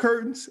put up the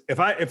curtains. If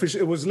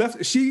it was left,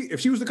 if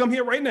she was to come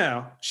here right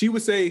now, she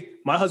would say,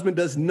 my husband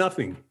does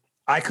nothing.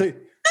 I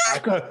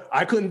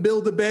couldn't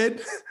build a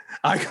bed.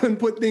 I couldn't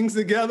put things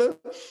together.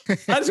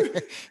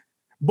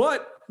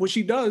 But what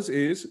she does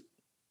is,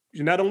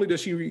 not only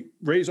does she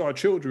raise our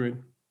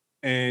children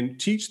and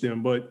teach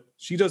them, but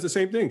she does the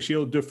same thing.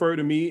 She'll defer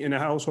to me in the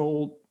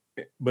household,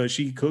 but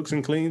she cooks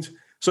and cleans.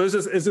 So it's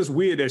just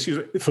weird that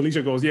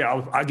Felicia goes,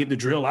 yeah, I get the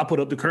drill. I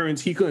put up the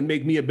curtains. He couldn't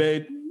make me a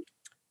bed.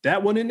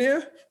 That one in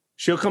there,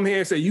 she'll come here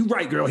and say, you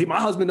right, girl. My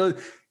husband does.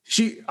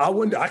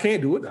 I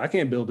can't do it. I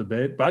can't build a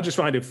bed. But I just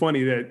find it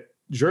funny that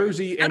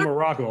Jersey and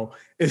Morocco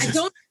is. I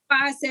don't know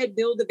why I said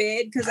build a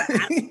bed, because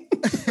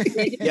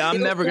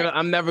I'm never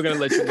gonna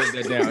let you live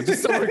that down.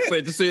 Just so we're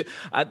clear.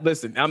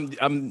 Listen,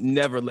 I'm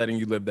never letting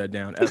you live that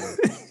down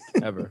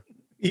ever.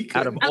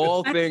 Out of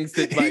all things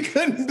that, like, he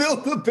couldn't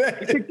build a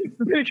bed.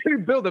 He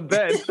couldn't build a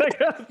bed.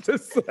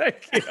 Just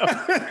like,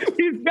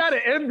 he's got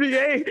an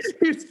MBA.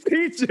 He's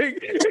teaching.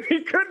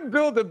 He couldn't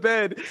build a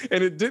bed,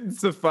 and it didn't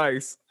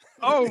suffice.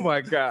 Oh my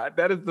God,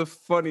 that is the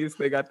funniest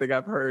thing I think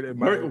I've heard in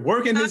my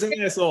working his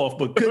ass off,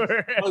 but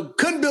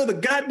couldn't build a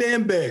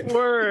goddamn bed.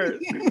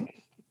 Word.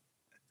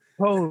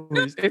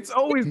 Holy! It's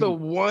always the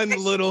one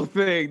little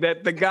thing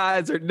that the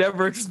guys are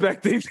never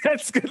expecting.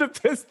 That's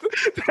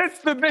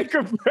the make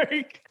or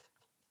break.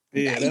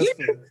 Yeah, it's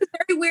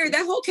very weird.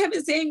 That whole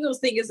Kevin Samuels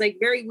thing is like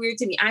very weird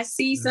to me. I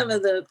see some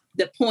of the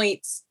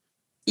points,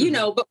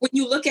 but when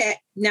you look at,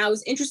 now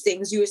it's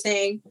interesting, as you were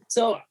saying,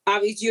 so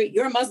obviously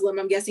you're a Muslim,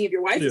 I'm guessing, if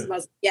your wife is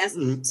Muslim. Yes.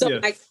 Mm-hmm. So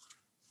like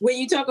when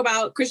you talk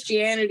about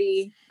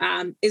Christianity,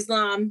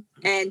 Islam,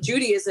 and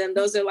Judaism,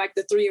 those are like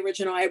the three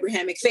original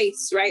Abrahamic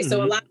faiths, right? Mm-hmm.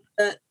 So a lot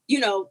of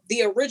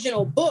the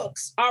original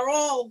books are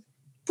all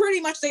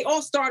pretty much, they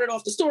all started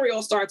off, the story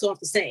all starts off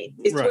the same.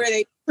 It's where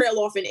they trail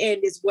off and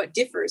end is what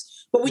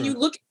differs. But when you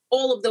look at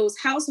all of those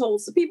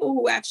households, the people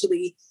who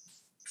actually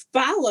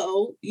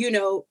follow,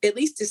 at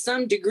least to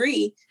some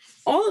degree,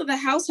 all of the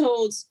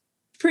households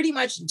pretty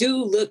much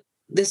do look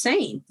the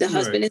same. The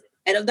husband is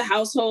the head of the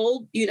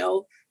household,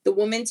 the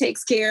woman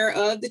takes care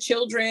of the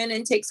children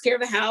and takes care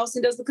of the house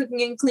and does the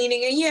cooking and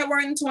cleaning. And yeah, we're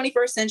in the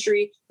 21st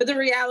century, but the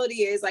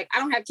reality is, like, I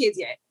don't have kids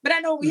yet, but I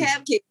know we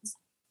have kids.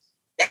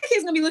 That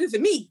kid's gonna be looking for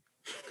me.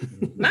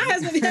 My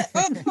husband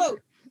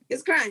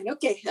is crying.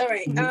 Okay, all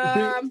right.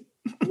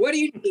 What do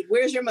you need?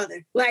 Where's your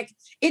mother? Like,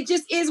 it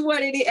just is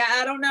what it is.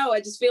 I don't know. I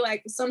just feel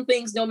like some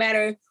things, no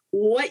matter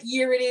what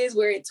year it is,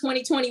 we're in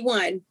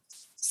 2021,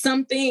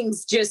 some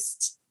things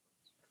just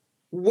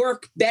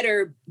work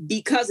better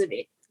because of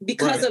it,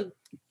 because of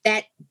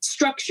that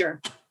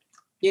structure,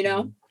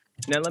 Now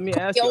let me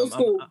ask you. Old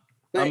school,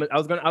 I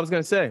was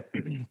gonna say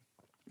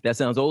that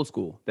sounds old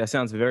school. That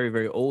sounds very,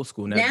 very old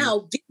school.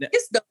 Now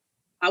this though,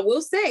 I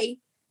will say,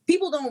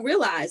 people don't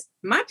realize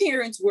my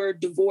parents were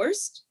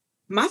divorced.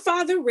 My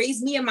father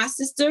raised me and my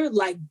sister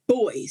like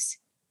boys.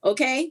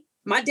 Okay.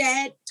 My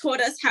dad taught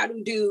us how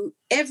to do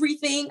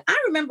everything.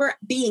 I remember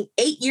being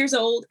 8 years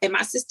old and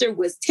my sister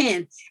was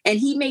 10, and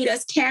he made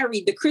us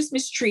carry the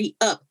Christmas tree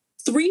up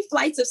 3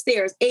 flights of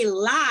stairs, a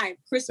live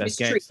Christmas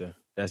tree.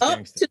 That's up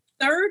gangster.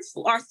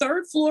 to our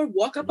third floor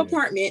walk-up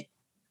apartment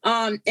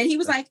And he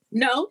was like,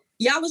 no,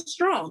 y'all are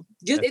strong.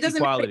 Just, it doesn't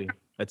equality. matter.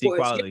 That's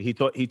equality. He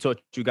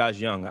taught you guys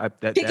young.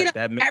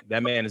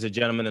 That man is a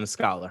gentleman and a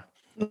scholar.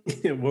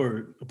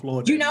 Word.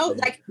 Applaud. You know,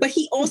 like, but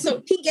he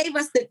gave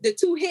us the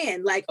two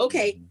hand, like,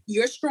 okay,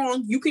 you're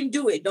strong, you can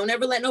do it. Don't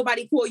ever let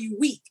nobody call you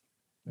weak.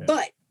 Yeah.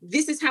 But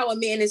this is how a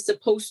man is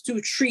supposed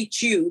to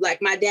treat you.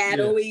 Like my dad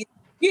always,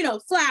 you know,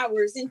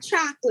 flowers and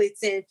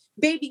chocolates and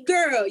baby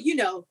girl, you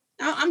know,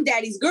 I'm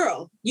daddy's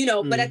girl, you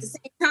know, but at the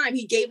same time,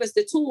 he gave us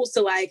the tools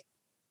to like,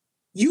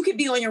 you can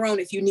be on your own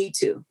if you need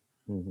to.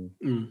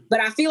 But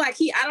I feel like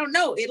I don't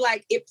know,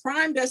 it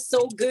primed us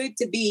so good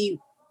to be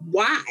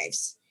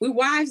wives. We're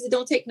wives that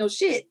don't take no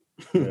shit.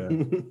 Yeah.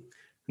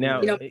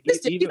 Now, you know,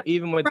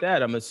 even with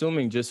that, I'm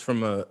assuming just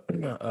from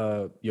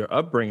your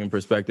upbringing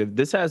perspective,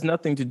 this has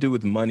nothing to do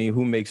with money,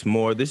 who makes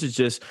more. This is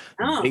just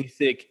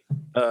basic,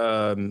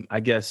 I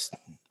guess,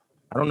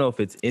 I don't know if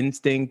it's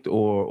instinct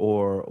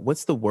or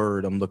what's the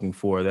word I'm looking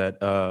for that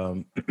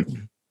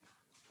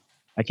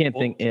I can't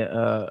think.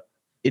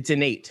 It's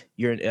innate.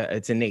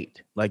 It's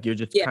innate. Like you're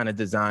just kind of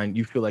designed.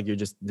 You feel like you're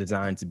just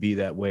designed to be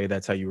that way.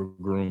 That's how you were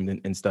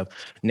groomed and stuff.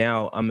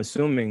 Now, I'm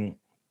assuming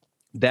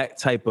that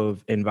type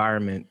of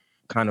environment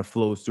kind of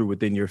flows through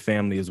within your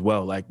family as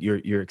well, like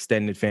your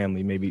extended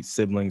family, maybe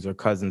siblings or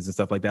cousins and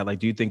stuff like that. Like,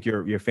 do you think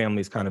your family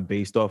is kind of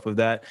based off of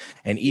that?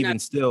 And even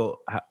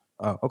still,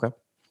 okay.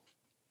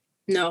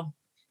 No.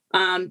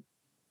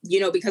 You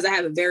know, because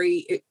I don't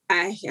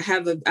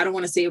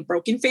want to say a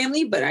broken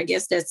family, but I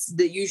guess that's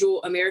the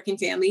usual American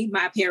family.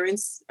 My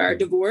parents are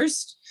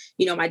divorced.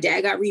 You know, my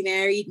dad got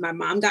remarried. My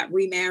mom got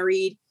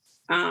remarried.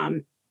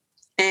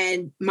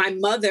 And my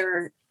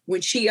mother,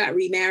 when she got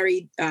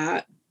remarried,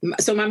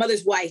 so my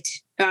mother's white,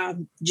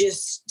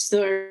 just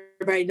so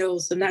everybody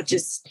knows, I'm not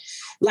just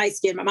light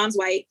skinned. My mom's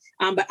white,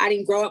 but I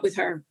didn't grow up with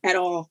her at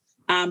all.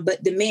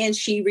 But the man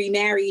she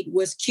remarried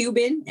was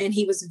Cuban, and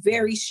he was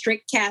very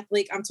strict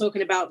Catholic. I'm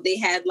talking about they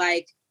had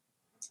like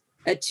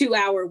a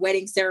 2-hour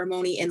wedding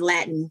ceremony in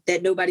Latin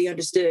that nobody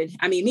understood.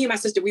 I mean, me and my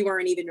sister, we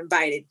weren't even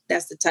invited.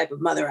 That's the type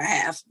of mother I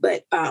have,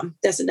 but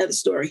that's another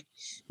story.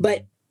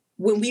 But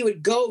when we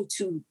would go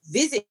to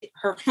visit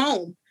her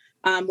home,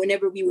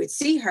 whenever we would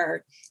see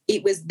her,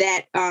 it was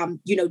that,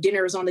 you know,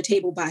 dinner is on the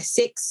table by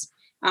 6.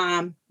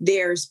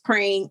 There's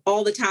praying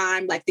all the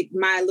time. Like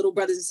my little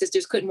brothers and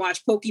sisters couldn't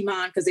watch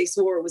Pokemon because they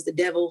swore it was the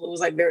devil. It was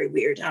like very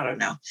weird. I don't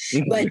know.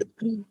 But,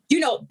 you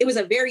know, it was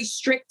a very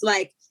strict,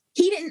 like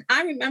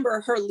I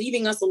remember her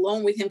leaving us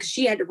alone with him because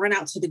she had to run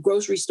out to the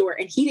grocery store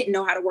and he didn't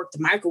know how to work the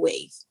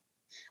microwave.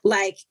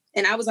 Like,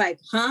 and I was like,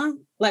 huh?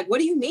 Like, what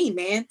do you mean,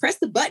 man? Press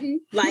the button.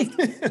 Like,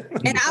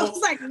 and I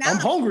was like, nah. I'm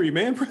hungry,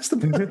 man. Press the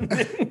button.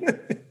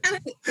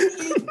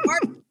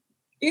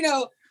 You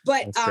know,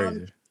 but,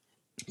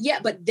 yeah,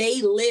 but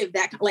they lived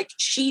that, like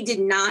she did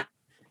not.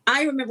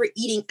 I remember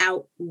eating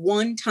out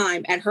one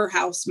time at her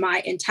house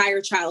my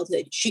entire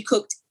childhood. She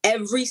cooked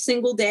every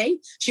single day.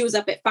 She was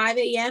up at 5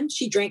 a.m.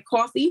 She drank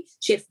coffee.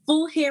 She had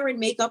full hair and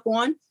makeup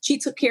on. She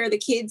took care of the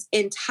kids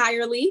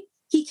entirely.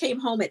 He came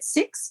home at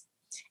 6.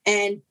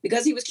 And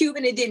because he was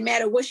Cuban, it didn't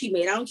matter what she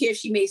made. I don't care if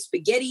she made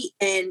spaghetti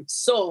and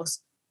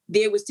sauce.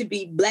 There was to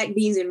be black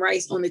beans and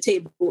rice on the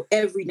table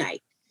every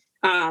night.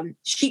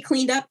 She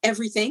cleaned up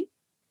everything.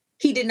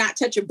 He did not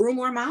touch a broom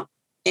or a mop.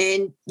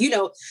 And, you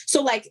know,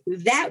 so like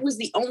that was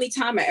the only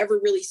time I ever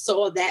really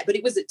saw that, but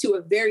it was to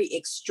a very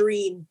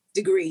extreme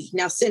degree.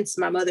 Now, since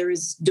my mother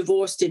is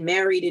divorced and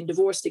married and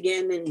divorced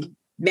again and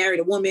married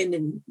a woman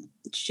and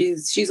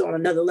she's on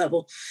another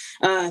level.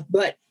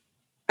 But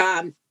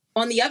on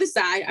the other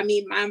side, I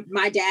mean,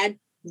 my dad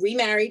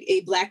remarried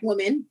a Black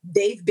woman.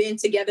 They've been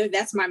together.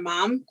 That's my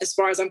mom. As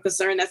far as I'm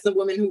concerned, that's the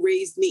woman who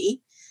raised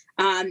me.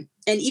 And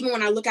even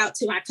when I look out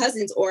to my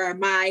cousins or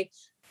my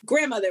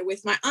grandmother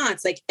with my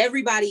aunts, like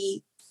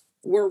everybody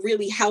were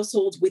really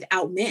households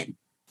without men.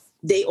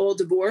 They all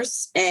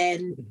divorced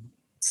and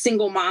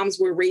single moms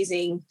were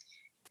raising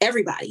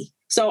everybody.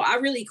 So I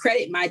really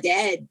credit my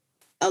dad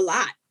a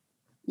lot.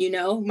 You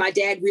know, my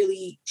dad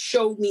really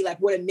showed me like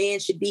what a man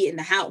should be in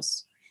the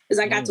house. Because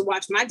I got to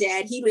watch my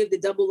dad. He lived a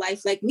double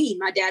life like me.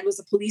 My dad was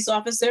a police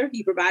officer.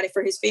 He provided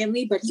for his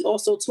family, but he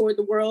also toured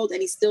the world and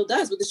he still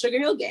does with the Sugar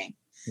Hill Gang.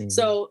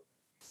 So,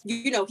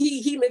 you know,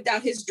 he lived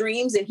out his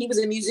dreams and he was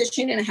a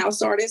musician and a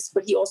house artist,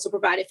 but he also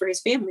provided for his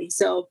family.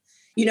 So,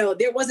 you know,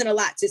 there wasn't a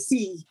lot to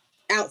see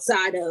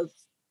outside of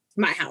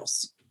my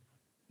house.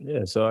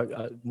 Yeah.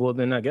 So, well,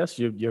 then I guess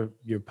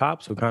your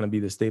pops would kind of be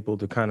the staple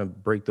to kind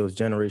of break those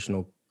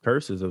generational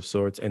curses of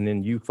sorts, and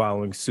then you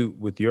following suit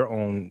with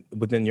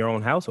within your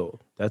own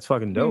household. That's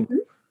fucking dope.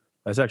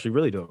 That's actually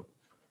really dope.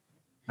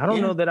 I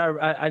don't know that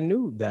I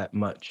knew that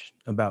much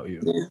about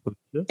you.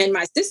 Yeah. And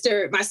my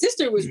sister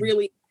was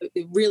really,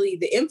 really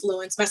the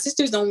influence. My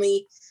sister's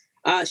only,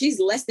 she's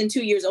less than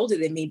 2 years older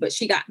than me, but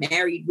she got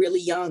married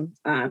really young.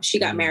 She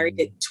got married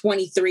at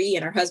 23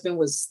 and her husband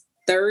was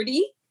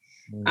 30.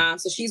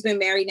 So she's been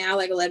married now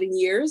like 11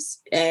 years.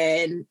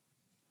 And,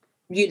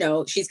 you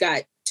know, she's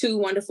got 2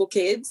 wonderful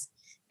kids.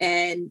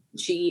 and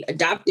she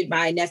adopted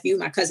my nephew.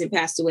 My cousin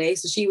passed away.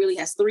 So she really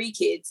has 3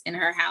 kids in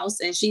her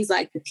house. And she's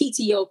like the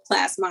PTO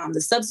class mom,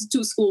 the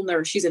substitute school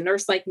nurse. She's a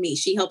nurse like me.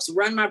 She helps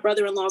run my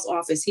brother-in-law's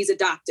office. He's a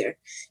doctor.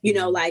 You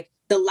know, like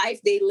the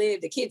life they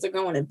live, the kids are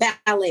going to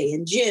ballet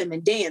and gym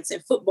and dance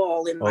and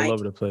football and all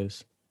over the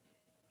place.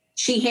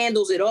 She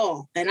handles it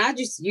all. And I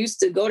just used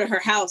to go to her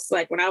house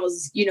like when I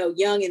was, you know,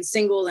 young and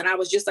single, and I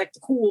was just like the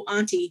cool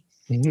auntie.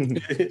 How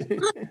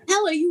the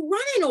hell are you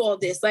running all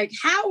this? Like,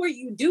 how are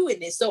you doing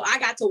this? So I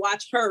got to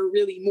watch her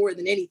really more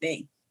than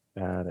anything.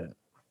 Got it.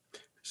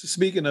 So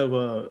speaking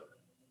of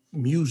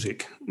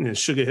music and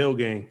Sugar Hill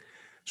Gang,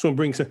 just want to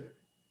bring some.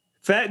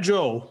 Fat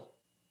Joe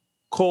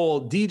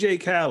called DJ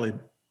Khaled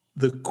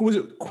the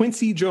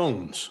Quincy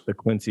Jones. The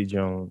Quincy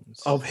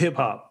Jones of hip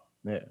hop.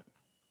 Yeah.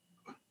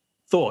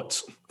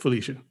 Thoughts,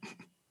 Felicia?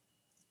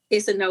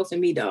 It's a no for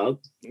me, dog.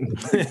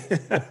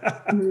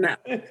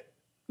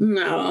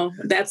 No,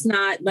 that's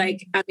not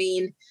like, I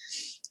mean,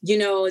 you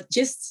know,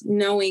 just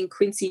knowing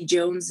Quincy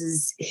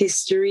Jones's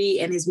history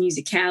and his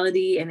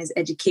musicality and his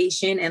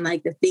education and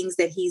like the things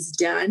that he's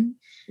done.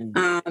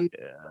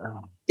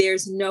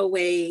 There's no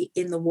way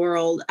in the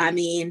world. I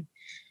mean,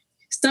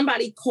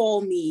 somebody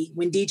call me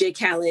when DJ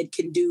Khaled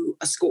can do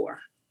a score.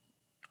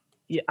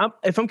 Yeah,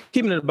 if I'm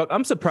keeping it a buck,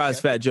 I'm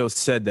surprised Fat Joe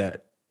said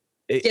that.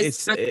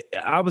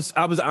 I was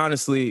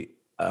honestly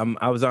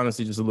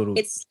just a little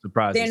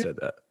surprised he said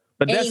that.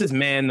 But that's his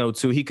man though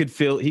too. He could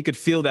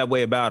feel that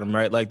way about him,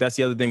 right? Like that's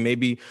the other thing.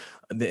 Maybe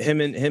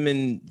him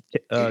and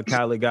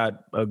Khaled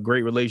got a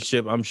great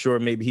relationship. I'm sure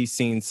maybe he's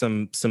seen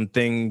some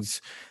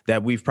things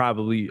that we've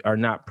probably are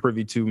not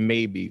privy to.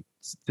 Maybe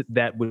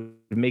that would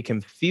make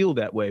him feel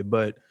that way.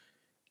 But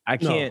I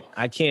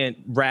can't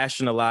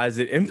rationalize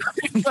it in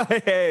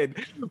my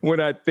head when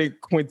I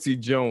think Quincy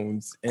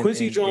Jones and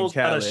Khaled.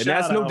 And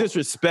that's no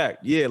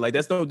disrespect. Yeah, like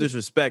that's no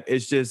disrespect.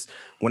 It's just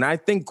when I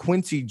think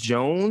Quincy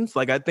Jones,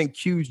 like I think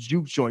Q's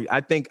juke joint. I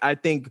think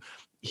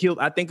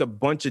a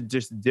bunch of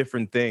just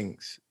different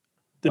things.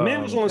 The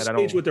man was on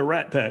stage with the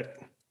Rat Pack.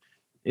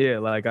 Yeah,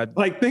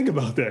 like think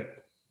about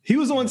that. He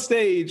was on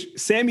stage.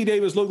 Sammy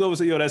Davis looked over and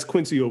said, "Yo, that's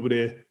Quincy over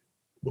there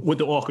with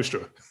the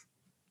orchestra."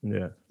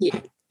 Yeah.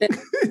 Yeah.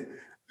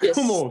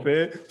 Come on,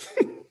 man.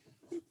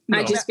 No.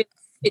 I just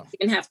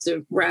didn't have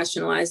to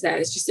rationalize that.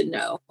 It's just a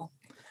no.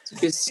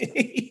 Just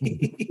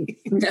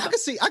no.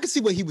 I can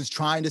see what he was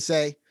trying to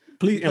say.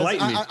 Please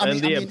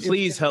enlighten me.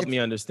 Please help me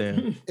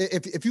understand.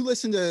 If you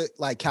listen to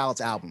like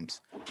Khaled's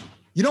albums,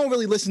 you don't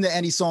really listen to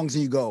any songs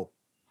and you go,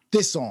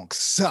 "This song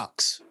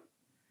sucks."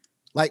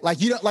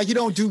 Like you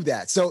don't do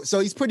that. So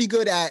he's pretty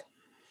good at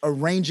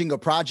arranging a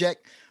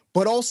project.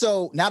 But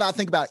also, now that I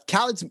think about it,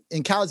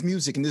 Khaled's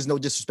music, and there's no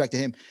disrespect to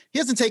him, he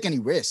doesn't take any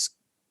risk.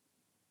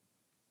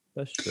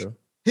 That's true.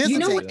 He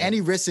doesn't take any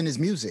risk in his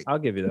music. I'll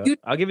give you that.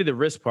 I'll give you the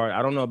risk part.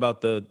 I don't know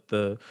about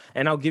the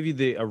and I'll give you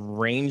the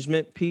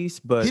arrangement piece,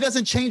 but he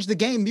doesn't change the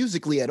game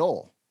musically at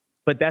all.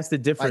 But that's the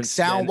difference,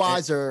 like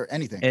sound-wise or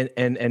anything.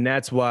 And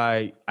that's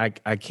why I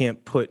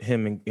can't put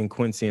him and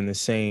Quincy in the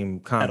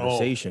same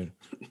conversation.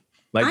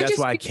 Like that's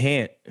why I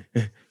can't.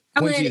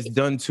 Quincy's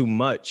done too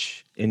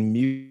much in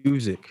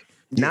music.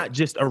 Not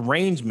just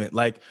arrangement.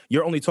 Like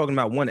you're only talking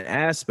about one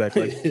aspect.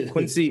 Like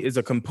Quincy is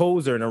a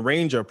composer, an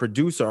arranger, a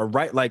producer,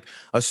 like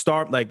a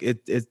star. Like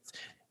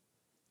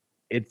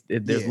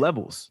there's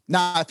levels.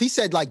 Now, if he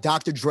said like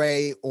Dr.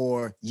 Dre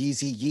or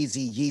Yeezy,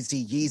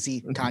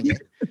 Kanye,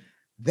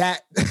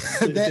 that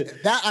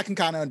I can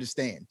kind of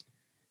understand.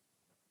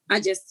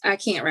 I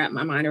can't wrap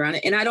my mind around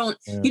it, and I don't.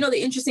 Yeah. You know,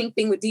 the interesting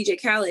thing with DJ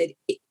Khaled,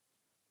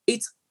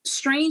 it's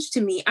strange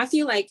to me. I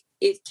feel like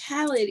if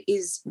Khaled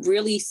is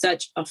really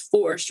such a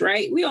force,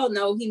 right? We all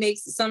know he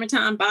makes the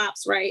summertime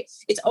bops, right?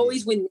 It's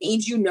always with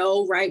names you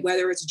know, right?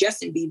 Whether it's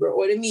Justin Bieber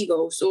or the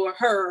Migos or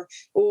her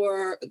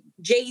or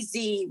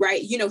Jay-Z,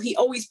 right? You know, he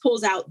always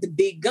pulls out the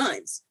big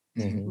guns.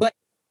 Mm-hmm. But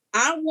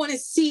I want to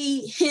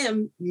see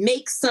him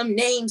make some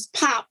names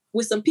pop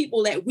with some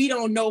people that we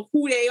don't know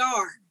who they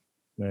are.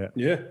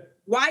 Yeah.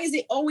 Why is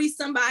it always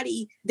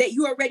somebody that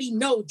you already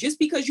know? Just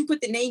because you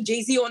put the name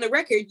Jay-Z on the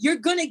record, you're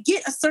going to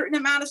get a certain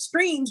amount of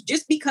streams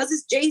just because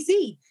it's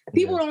Jay-Z.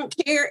 People don't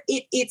care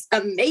if it's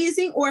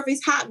amazing or if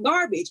it's hot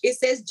garbage. It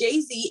says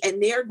Jay-Z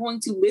and they're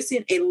going to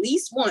listen at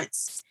least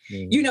once.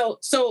 Mm-hmm. You know,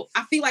 so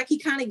I feel like he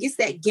kind of gets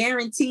that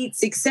guaranteed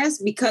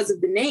success because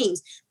of the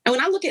names. And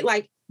when I look at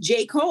like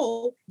J.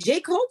 Cole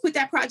put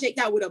that project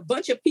out with a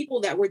bunch of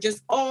people that were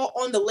just all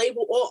on the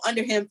label, all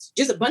under him,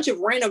 just a bunch of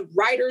random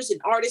writers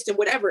and artists and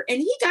whatever. And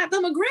he got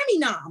them a Grammy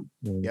nom.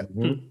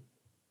 Mm-hmm.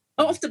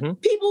 Of the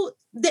people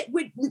that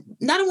would,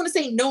 I don't want to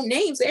say no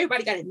names,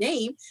 everybody got a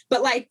name,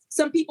 but like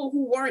some people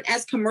who weren't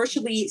as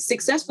commercially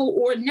successful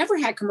or never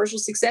had commercial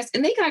success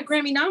and they got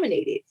Grammy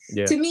nominated.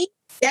 Yeah. To me,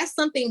 that's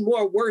something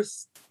more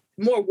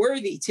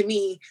worthy to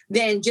me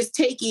than just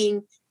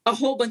taking a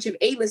whole bunch of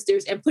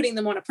A-listers and putting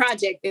them on a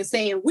project and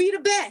saying, we the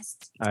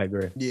best. I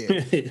agree.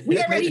 Yeah. we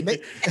already know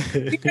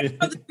you're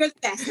the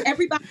best.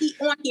 Everybody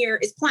on here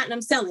is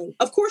platinum selling.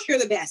 Of course you're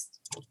the best.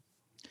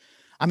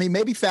 I mean,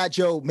 maybe Fat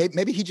Joe,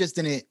 maybe he just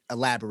didn't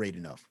elaborate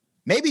enough.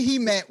 Maybe he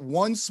meant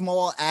one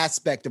small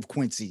aspect of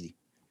Quincy.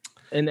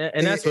 And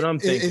that's what I'm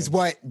thinking. Is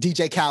what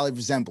DJ Khaled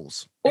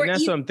resembles. And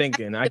that's what I'm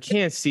thinking. I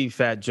can't see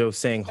Fat Joe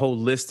saying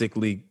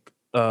holistically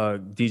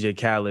DJ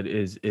Khaled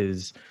is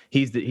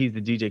he's the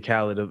DJ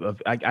Khaled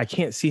of I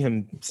can't see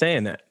him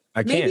saying that.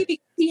 I can't. Maybe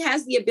because he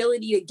has the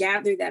ability to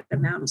gather that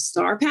amount of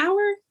star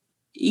power,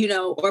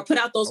 or put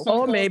out those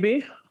phone calls.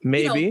 Maybe.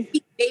 Maybe,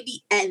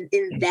 and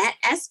in that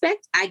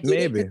aspect, I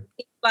get it.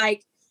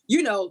 Like,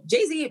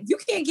 Jay-Z, if you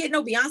can't get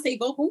no Beyonce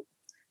vocal,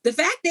 the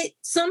fact that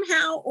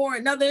somehow or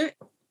another,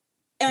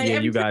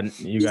 you got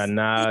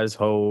Nas,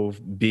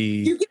 Hove,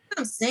 B. You get what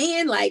I'm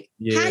saying? Like,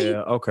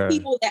 okay.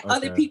 People that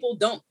other people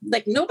don't,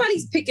 like,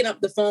 nobody's picking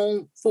up the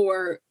phone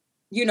for,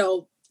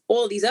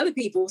 all these other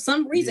people.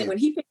 Some reason when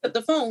he picks up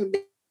the phone,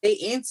 they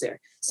answer.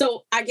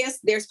 So I guess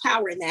there's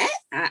power in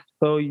that.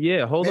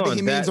 Hold on. Maybe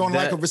he means on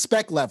like a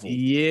respect level.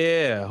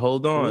 Yeah,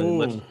 hold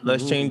on.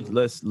 Let's change.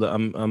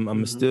 I'm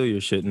gonna steal your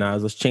shit,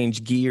 Nas. Let's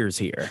change gears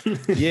here.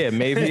 Yeah,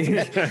 maybe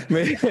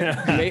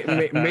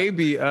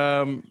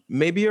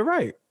you're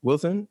right,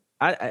 Wilson.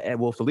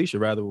 Felicia,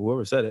 rather,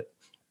 whoever said it.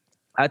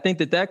 I think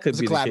that could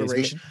be a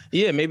collaboration. The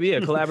case. Yeah, maybe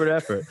a collaborative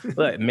effort.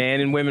 Look, man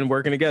and women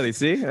working together.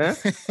 See,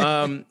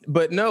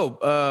 but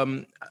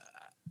no.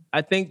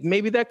 I think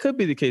maybe that could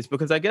be the case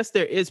because I guess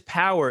there is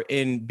power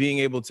in being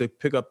able to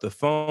pick up the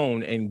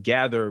phone and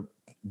gather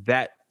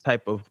that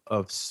type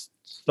of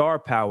star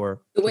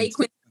power. The way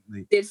Quincy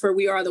did for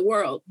We Are the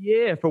World.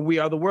 Yeah, for We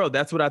Are the World.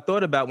 That's what I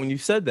thought about when you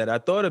said that. I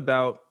thought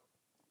about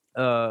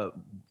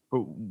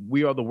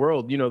We Are the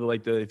World.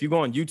 If you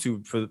go on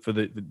YouTube for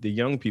the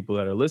young people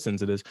that are listening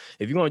to this,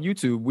 if you go on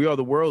YouTube, We Are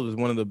the World is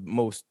one of the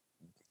most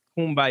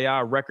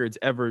kumbaya records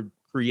ever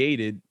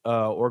created,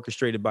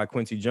 orchestrated by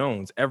Quincy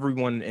Jones.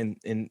 Everyone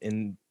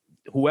in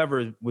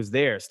whoever was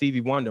there,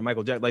 Stevie Wonder,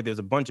 Michael Jackson, like there's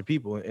a bunch of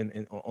people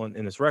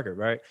in this record,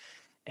 right?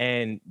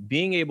 And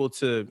being able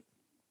to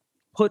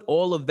put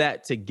all of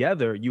that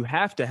together, you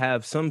have to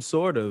have some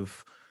sort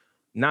of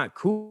not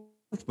cool,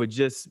 but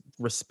just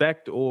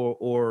respect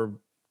or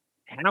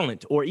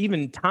talent or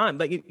even time,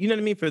 like you know what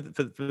I mean, for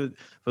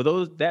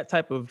those that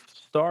type of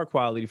star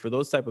quality, for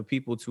those type of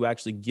people to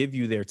actually give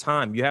you their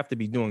time, you have to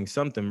be doing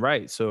something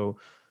right. So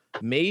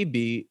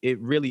maybe it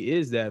really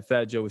is that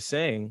Fat Joe is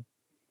saying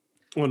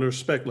on a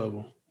respect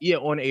level. Yeah,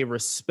 on a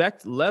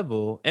respect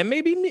level, and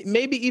maybe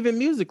even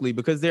musically,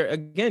 because there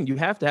again, you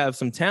have to have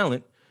some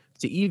talent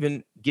to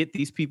even get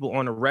these people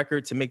on a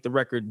record, to make the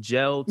record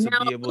gel, to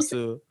be able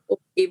to.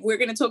 If we're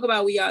going to talk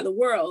about We Are the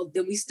World,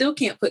 then we still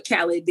can't put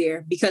Khaled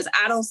there because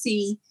I don't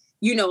see,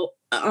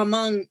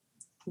 among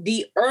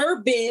the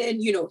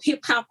urban,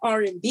 hip hop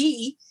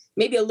R&B,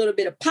 maybe a little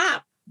bit of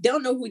pop.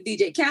 Don't know who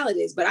DJ Khaled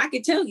is, but I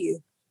can tell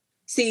you.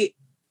 See,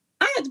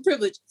 I had the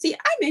privilege. See,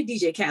 I met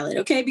DJ Khaled,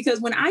 okay? Because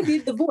when I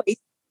did The Voice,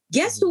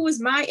 guess who was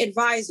my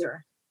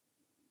advisor?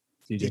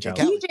 DJ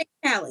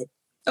Khaled.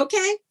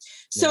 Okay?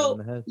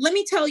 So let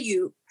me tell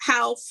you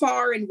how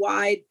far and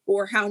wide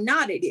or how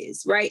not it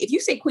is, right? If you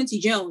say Quincy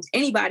Jones,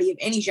 anybody of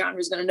any genre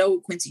is going to know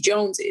who Quincy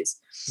Jones is.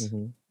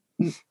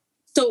 Mm-hmm.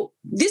 So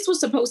this was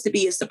supposed to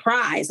be a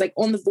surprise. Like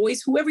on The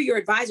Voice, whoever your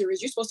advisor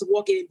is, you're supposed to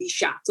walk in and be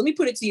shocked. Let me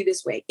put it to you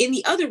this way. In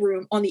the other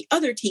room, on the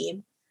other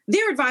team,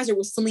 their advisor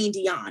was Celine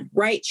Dion,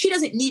 right? She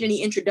doesn't need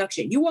any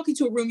introduction. You walk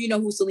into a room, you know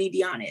who Celine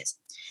Dion is.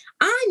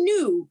 I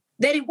knew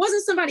that it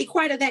wasn't somebody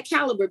quite of that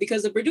caliber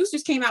because the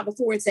producers came out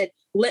before and said,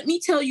 let me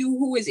tell you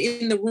who is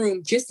in the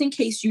room just in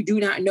case you do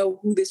not know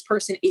who this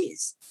person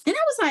is. And I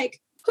was like,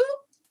 who?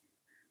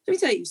 Let me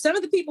tell you, some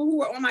of the people who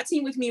were on my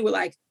team with me were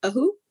like, a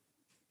who?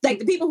 Like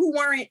the people who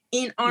weren't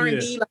in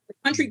R&B, like the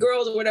country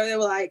girls or whatever, they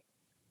were like,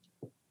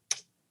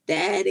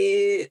 that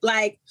is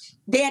like,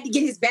 they had to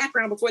get his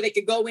background before they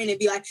could go in and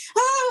be like,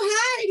 oh,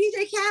 hi,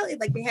 DJ Khaled.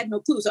 Like they had no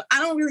clue. So I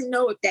don't really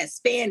know if that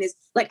span is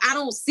like, I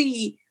don't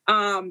see,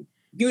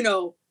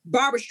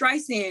 Barbara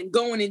Streisand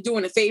going and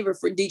doing a favor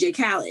for DJ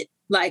Khaled.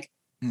 Like,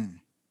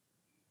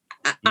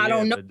 I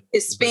don't know if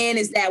his span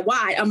is that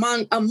wide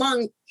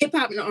among hip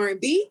hop and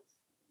R&B.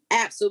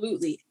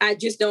 Absolutely. I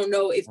just don't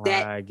know if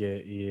that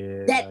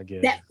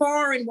that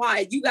far and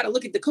wide. You got to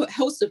look at the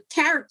host of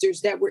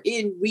characters that were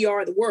in We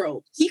Are the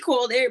World. He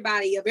called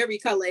everybody of every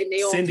color, and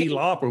they all. Cyndi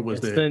Lauper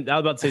was there. I was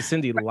about to say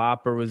Cyndi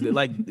Lauper was there.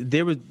 Like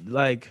there was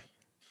like,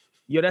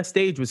 that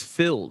stage was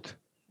filled.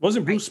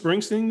 Wasn't Bruce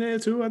Springsteen there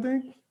too? I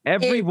think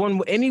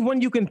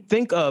anyone you can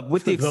think of,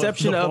 with the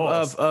exception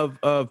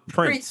of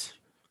Prince.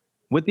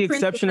 With the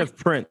exception of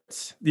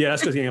Prince. Yeah,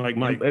 that's because he ain't like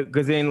Mike.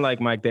 Because he ain't like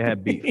Mike. They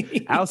had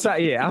beef. Outside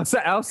he's of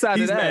that.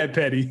 He's mad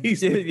petty.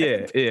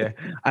 Yeah.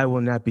 I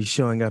will not be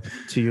showing up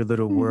to your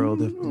little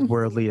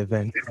worldly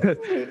event.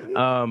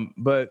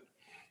 But,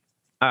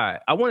 all right.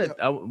 I want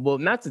to,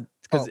 not to,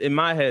 because in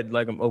my head,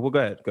 like, go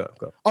ahead. Go.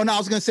 Oh, no, I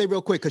was going to say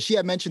real quick, because she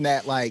had mentioned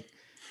that, like,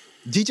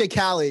 DJ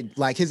Khaled,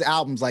 like, his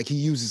albums, like, he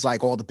uses,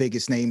 like, all the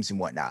biggest names and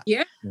whatnot.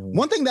 Yeah.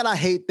 One thing that I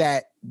hate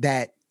that,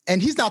 and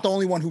he's not the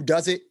only one who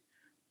does it,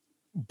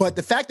 but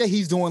the fact that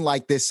he's doing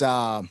like this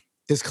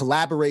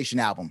collaboration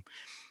album,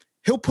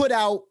 he'll put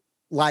out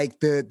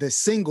like the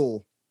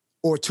single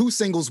or two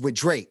singles with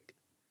Drake.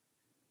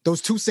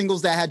 Those 2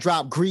 singles that had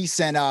dropped, Grease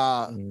and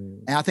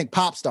I think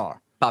Popstar.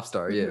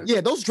 Popstar, yeah.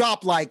 Yeah, those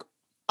dropped like,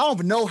 I don't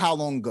even know how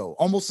long ago,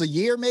 almost a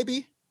year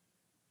maybe.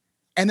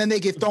 And then they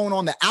get thrown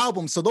on the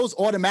album. So those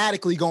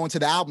automatically go into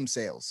the album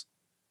sales.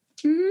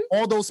 Mhm.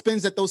 All those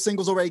spins that those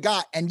singles already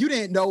got. And you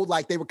didn't know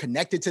like they were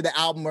connected to the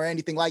album or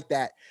anything like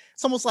that.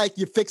 It's almost like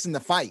you're fixing the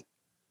fight.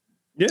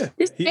 Yeah.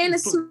 This man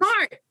is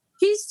smart.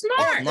 He's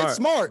smart. It's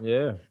smart.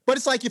 Yeah. But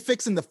it's like you're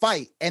fixing the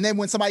fight. And then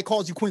when somebody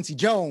calls you Quincy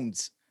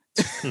Jones,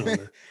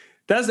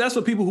 That's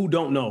what people who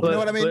don't know. You know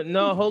what I mean? But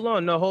no, hold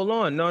on.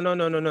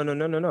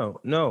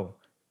 No.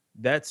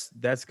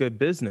 That's good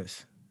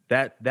business.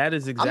 That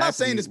is exactly. I'm not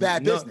saying it's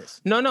bad business.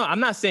 No, I'm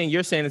not saying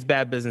you're saying it's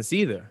bad business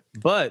either.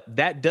 But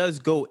that does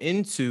go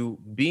into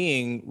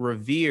being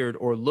revered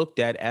or looked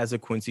at as a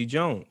Quincy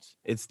Jones.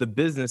 It's the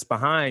business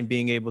behind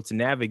being able to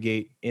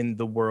navigate in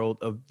the world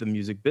of the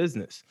music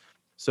business.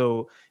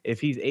 So if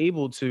he's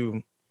able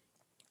to,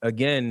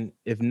 again,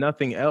 if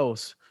nothing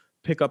else,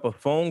 pick up a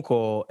phone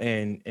call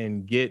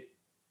and get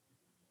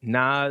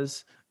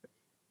Nas,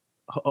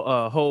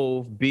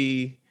 Hove,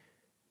 B,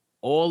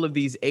 all of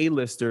these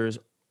A-listers,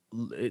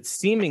 it's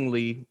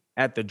seemingly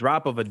at the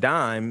drop of a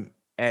dime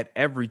at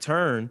every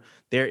turn,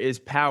 there is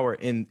power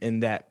in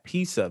that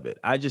piece of it.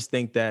 I just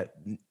think that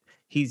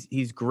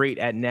he's great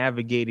at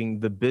navigating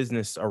the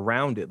business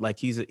around it. Like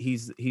he's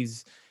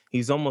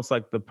almost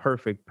like the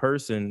perfect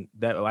person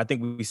that I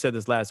think we said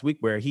this last week,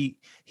 where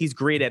he's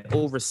great at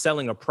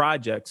overselling a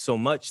project so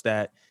much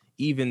that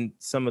even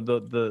some of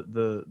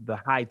the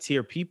high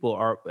tier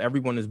people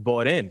everyone is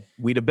bought in.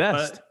 We the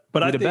best.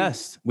 But we the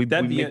best. We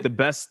make the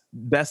best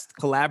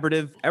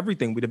collaborative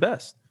everything. We the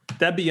best.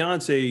 That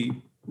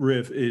Beyonce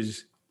riff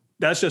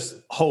that's just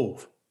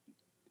Hove.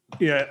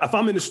 Yeah, if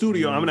I'm in the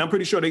studio, I'm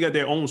pretty sure they got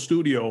their own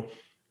studio,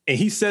 and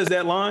he says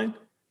that line,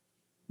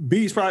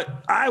 B's probably,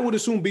 I would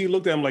assume B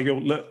looked at him like,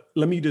 yo,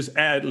 let me just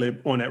ad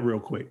lib on that real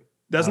quick.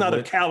 That's not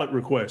a Khaled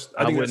request.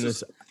 I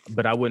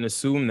wouldn't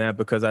assume that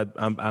because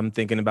I'm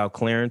thinking about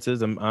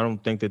clearances. I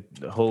don't think that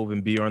Hove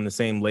and B are on the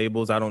same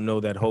labels. I don't know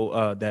that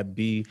that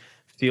B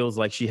feels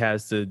like she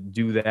has to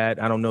do that.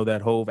 I don't know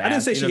that Hove. I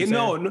didn't say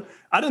no.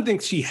 I don't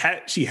think she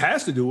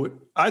has to do it.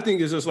 I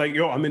think it's just like,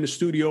 yo, I'm in the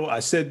studio.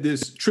 I said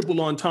this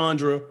triple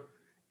entendre,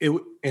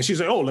 and she's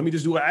like, oh, let me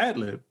just do an ad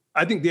lib.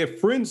 I think they're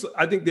friends.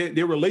 I think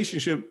their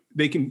relationship,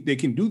 they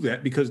can do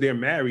that because they're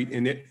married,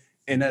 and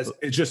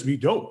it's just be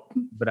dope.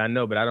 But I don't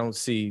know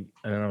Beyonce,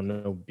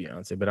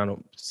 but I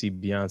don't see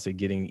Beyonce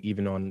getting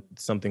even on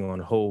something on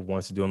Hove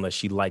wants to do unless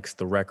she likes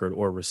the record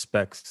or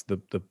respects the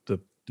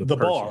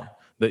bar.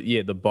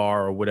 The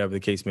bar or whatever the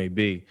case may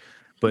be.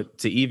 But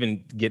to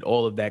even get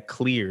all of that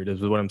cleared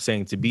is what I'm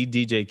saying. To be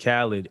DJ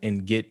Khaled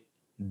and get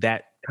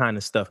that kind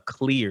of stuff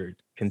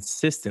cleared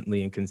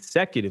consistently and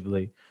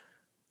consecutively,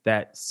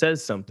 that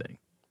says something.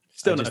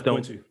 Still not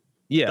Quincy.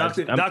 Yeah,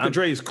 Dr.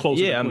 Dre is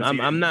closer. Yeah, to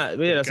Quincy I'm not.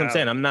 Yeah, that's what I'm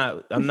saying. I'm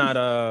not.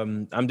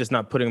 I'm just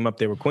not putting him up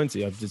there with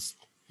Quincy. I'm just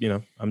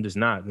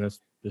not. And that's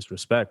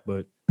disrespect,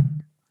 but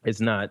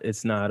it's not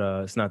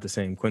the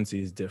same.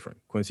 Quincy is different.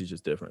 Quincy's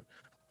just different.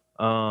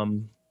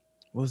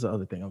 What was the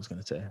other thing I was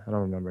gonna say? I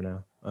don't remember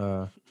now.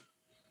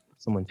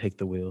 Someone take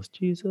the wheels.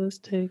 Jesus,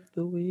 take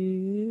the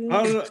wheels.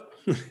 I don't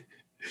know.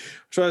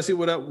 Trying to see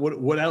what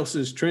else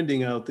is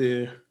trending out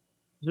there.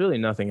 There's really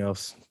nothing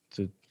else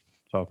to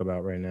talk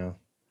about right now.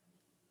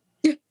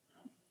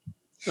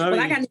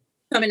 I got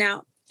coming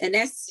out, and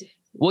that's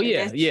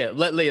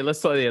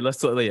Let's talk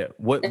Leah.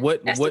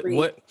 What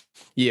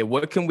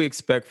can we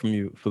expect from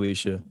you,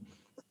 Felicia?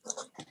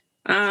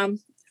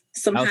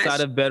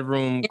 Outside of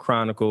Bedroom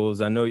Chronicles,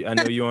 I know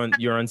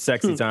you're on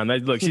Sexy Time.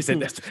 Look, she said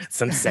that's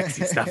some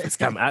sexy stuff is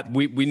coming.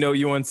 We know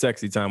you're on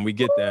Sexy Time. We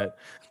get that.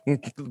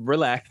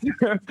 Relax.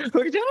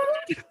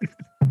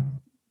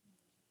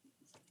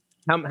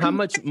 How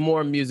much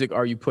more music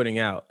are you putting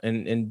out?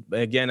 And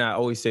again, I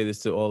always say this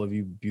to all of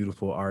you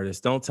beautiful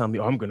artists. Don't tell me,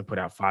 I'm going to put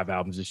out 5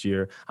 albums this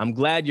year. I'm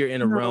glad you're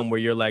in a realm where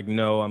you're like,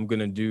 no, I'm going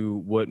to do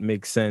what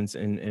makes sense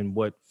and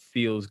what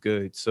feels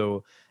good.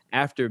 So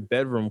after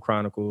Bedroom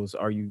Chronicles,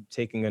 are you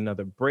taking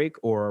another break,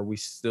 or are we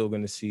still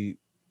going to see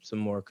some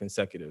more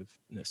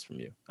consecutiveness from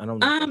you? I don't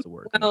know if that's a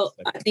word. Well,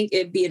 I think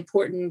it'd be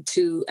important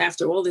to,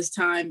 after all this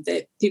time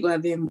that people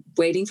have been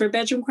waiting for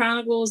Bedroom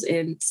Chronicles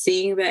and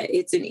seeing that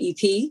it's an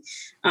EP,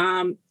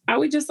 I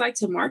would just like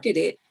to market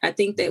it. I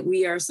think that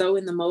we are so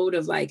in the mode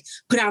of like,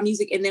 put out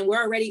music, and then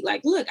we're already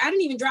like, look, I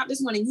didn't even drop this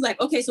one. And you're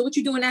like, okay, so what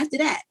you doing after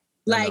that?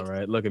 Like, all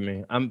right, look at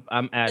me. I'm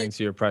adding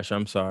to your pressure.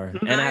 I'm sorry.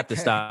 And I have to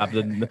stop.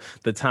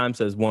 The time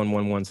says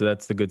 1:11, so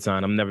that's the good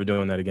sign. I'm never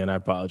doing that again. I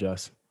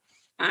apologize.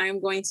 I'm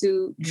going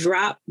to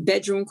drop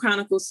Bedroom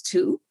Chronicles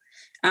 2,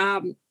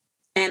 and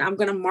I'm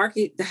going to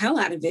market the hell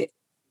out of it.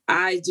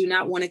 I do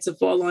not want it to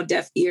fall on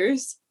deaf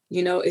ears.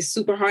 It's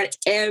super hard.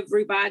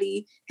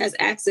 Everybody has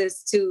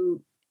access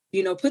to,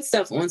 put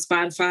stuff on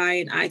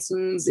Spotify and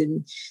iTunes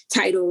and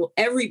Tidal.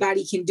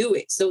 Everybody can do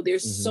it. So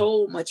there's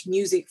so much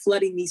music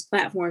flooding these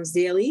platforms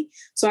daily.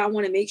 So I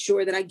want to make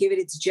sure that I give it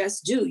its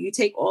just due. You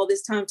take all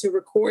this time to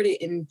record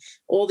it and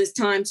all this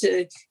time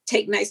to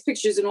take nice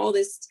pictures and all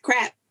this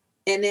crap.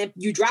 and then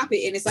you drop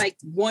it and it's like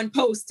one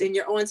post and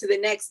you're on to the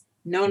next.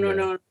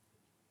 No.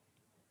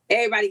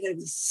 Everybody gonna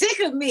be sick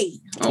of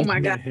me. Oh my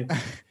God.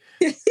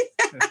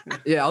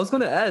 Yeah, I was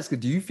gonna ask,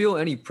 do you feel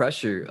any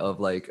pressure of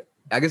like,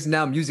 I guess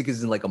now music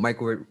is in like a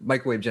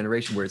microwave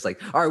generation where it's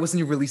like, all right, what's the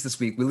new release this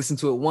week? We listen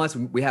to it once,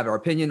 we have our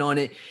opinion on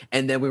it,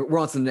 and then we're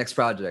on to the next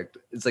project.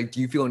 It's like,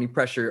 do you feel any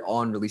pressure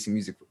on releasing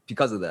music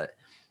because of that?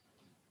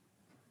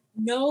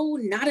 No,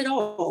 not at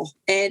all.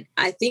 And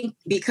I think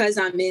because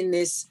I'm in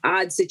this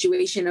odd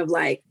situation of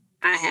like,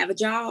 I have a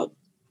job,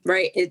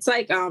 right? It's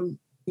like,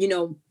 you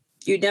know,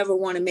 you never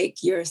want to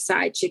make your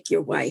side chick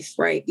your wife,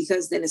 right?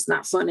 Because then it's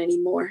not fun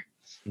anymore.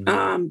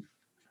 Mm-hmm.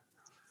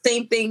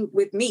 Same thing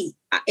with me.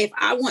 If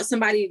I want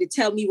somebody to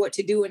tell me what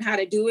to do and how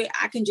to do it,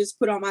 I can just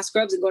put on my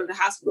scrubs and go to the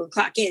hospital and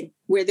clock in,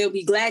 where they'll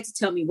be glad to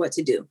tell me what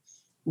to do.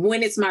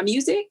 When it's my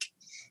music,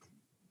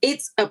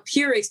 it's a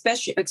pure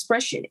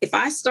expression. If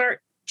I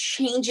start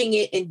changing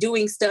it and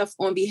doing stuff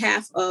on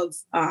behalf of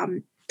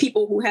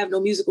people who have no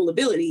musical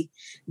ability,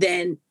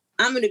 then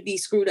I'm going to be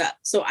screwed up.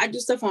 So I do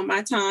stuff on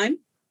my time.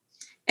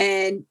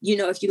 And, you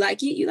know, if you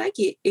like it, you like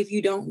it. If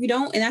you don't, you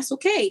don't. And that's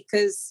okay.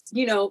 Because,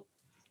 you know,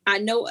 I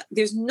know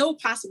there's no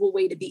possible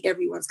way to be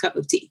everyone's cup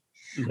of tea.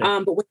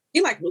 Mm-hmm. But when I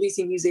feel like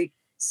releasing music,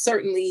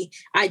 certainly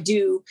I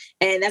do.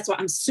 And that's why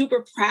I'm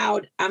super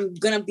proud. I'm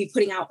going to be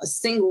putting out a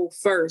single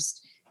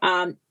first.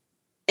 And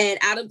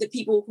out of the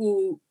people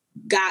who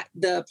got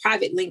the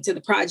private link to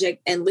the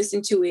project and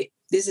listened to it,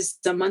 this is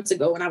some months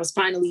ago when I was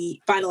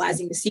finally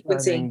finalizing the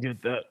sequencing. I didn't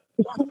get that.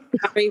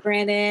 Sorry,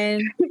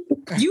 Brandon.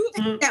 You've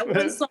had that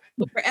one song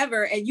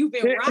forever and you've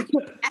been rocking.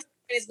 That's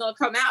when it's going to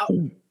come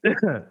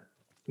out.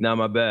 Nah,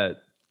 my bad.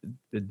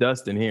 The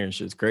dust in here and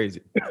shit's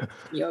crazy.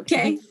 You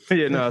okay?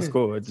 Yeah, no, it's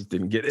cool. I just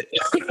didn't get it.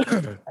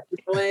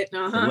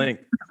 The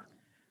link.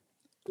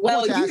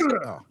 Well, you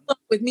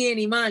with me and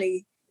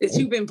Imani that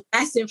you've been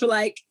blasting for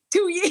like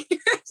 2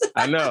 years.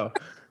 I know.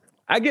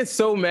 I get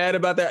so mad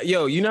about that.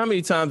 Yo, you know how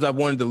many times I've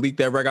wanted to leak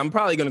that record? I'm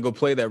probably gonna go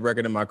play that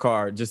record in my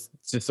car just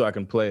so I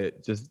can play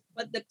it.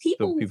 But the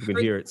people so people can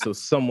hear it. So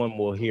someone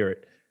will hear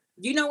it.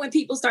 You know, when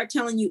people start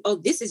telling you, oh,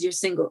 this is your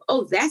single.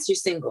 Oh, that's your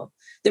single.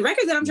 The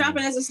record that I'm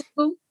dropping as a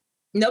single,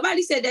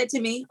 nobody said that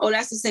to me. Oh,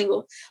 that's a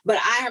single. But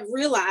I have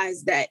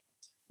realized that,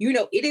 you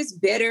know, it is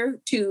better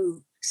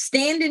to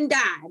stand and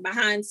die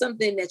behind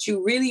something that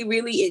you really,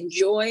 really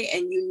enjoy.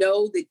 And you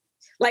know that,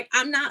 like,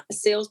 I'm not a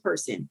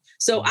salesperson,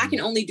 so I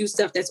can only do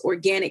stuff that's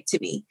organic to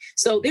me.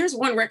 So there's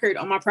one record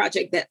on my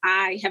project that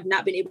I have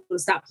not been able to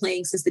stop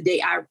playing since the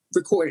day I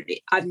recorded it.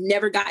 I've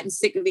never gotten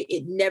sick of it.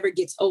 It never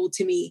gets old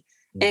to me.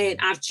 And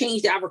I've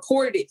changed it. I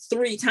recorded it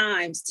 3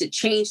 times to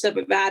change stuff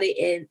about it.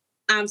 And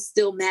I'm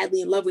still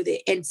madly in love with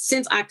it. And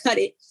since I cut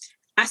it,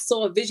 I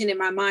saw a vision in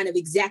my mind of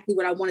exactly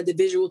what I wanted the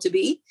visual to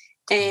be.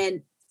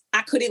 And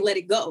I couldn't let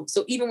it go.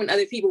 So even when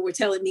other people were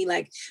telling me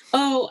like,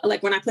 oh,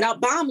 like when I put out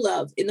Bomb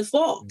Love in the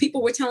fall,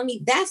 people were telling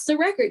me that's the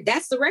record.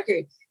 That's the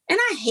record. And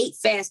I hate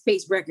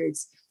fast-paced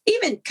records,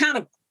 even kind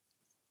of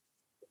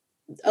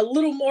a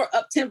little more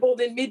up-tempo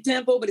than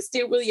mid-tempo, but it's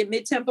still really a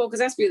mid-tempo because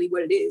that's really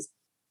what it is.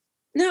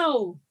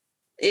 No,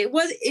 it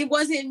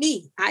wasn't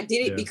me. I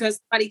did it because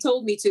somebody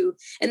told me to.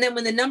 And then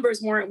when the numbers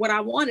weren't what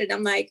I wanted,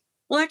 I'm like,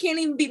 well, I can't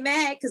even be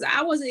mad because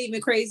I wasn't even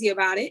crazy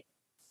about it.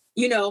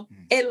 You know,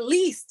 at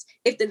least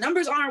if the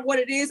numbers aren't what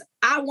it is,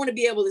 I want to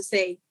be able to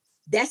say,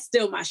 that's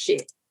still my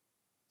shit.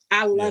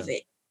 I love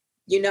it,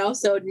 you know?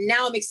 So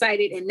now I'm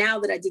excited. And now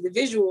that I did the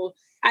visual,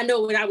 I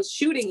know when I was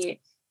shooting it,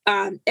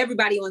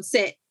 everybody on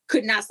set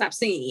could not stop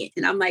singing it.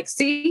 And I'm like,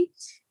 see,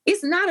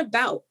 it's not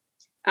about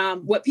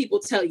what people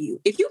tell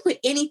you. If you put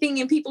anything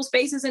in people's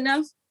faces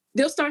enough,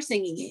 they'll start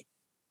singing it.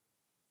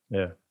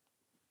 Yeah.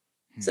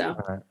 So,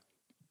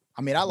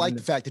 I mean, I like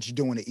the fact that you're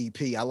doing an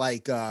EP. I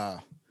like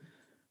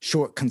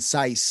short,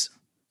 concise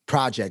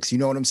projects. You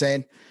know what I'm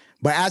saying?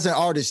 But as an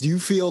artist, do you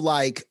feel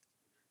like,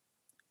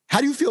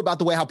 how do you feel about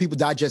the way how people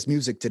digest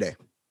music today?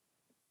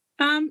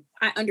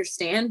 I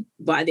understand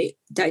why they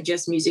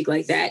digest music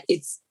like that.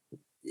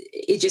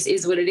 It just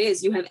is what it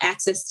is. You have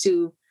access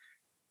to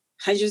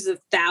hundreds of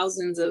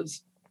thousands of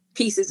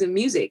pieces of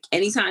music.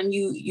 Anytime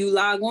you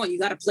log on, you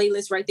got a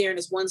playlist right there and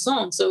it's one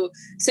song. So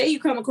say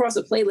you come across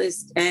a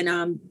playlist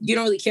and you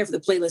don't really care for the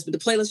playlist, but the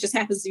playlist just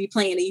happens to be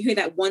playing and you hear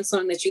that one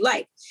song that you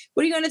like.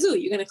 What are you going to do?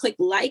 You're going to click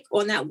like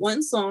on that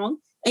one song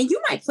and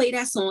you might play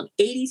that song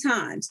 80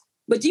 times.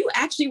 But do you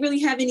actually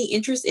really have any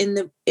interest in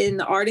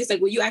the artist?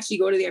 Like, will you actually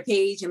go to their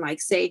page and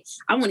like say,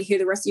 I want to hear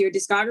the rest of your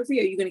discography?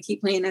 Or are you going to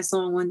keep playing that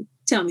song one?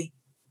 Tell me.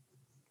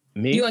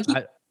 Me? You want to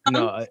keep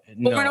no.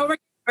 over and over? Or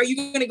are you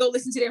going to go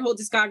listen to their whole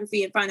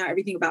discography and find out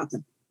everything about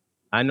them?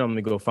 I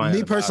normally go find.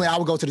 Me personally, I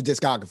would go to the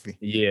discography.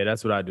 Yeah,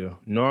 that's what I do.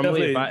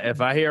 Normally,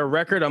 if I hear a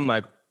record, I'm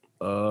like,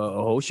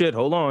 oh shit,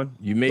 hold on.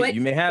 You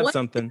may have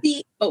something.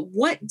 But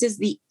what does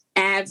the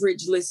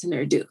average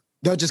listener do?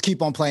 They'll just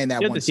keep on playing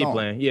that one song. Keep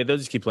playing. Yeah, they'll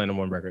just keep playing the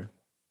one record.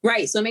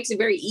 Right. So it makes it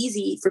very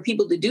easy for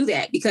people to do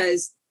that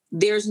because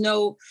you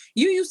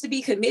used to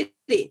be committed.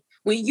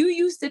 When you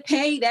used to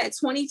pay that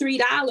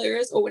 $23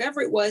 or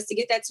whatever it was to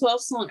get that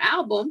 12-song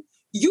album,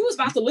 you was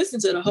about to listen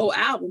to the whole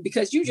album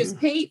because you just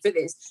paid for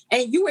this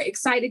and you were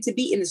excited to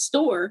be in the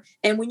store.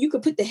 And when you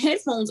could put the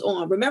headphones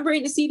on, remember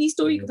in the CD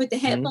store, you could put the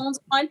headphones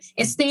on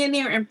and stand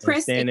there and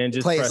press and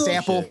just play a press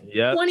sample.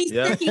 Yep.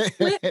 20-second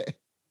clip, and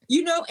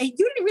you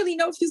didn't really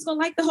know if you was going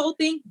to like the whole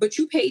thing, but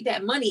you paid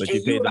that money. But and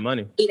you paid the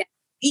money.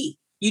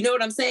 You know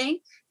what I'm saying?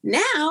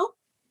 Now,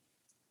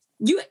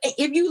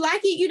 if you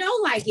like it, you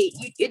don't like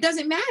it. It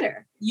doesn't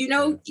matter.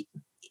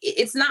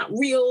 It's not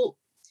real.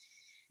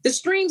 The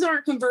streams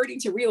aren't converting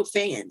to real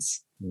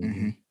fans.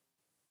 Mm-hmm.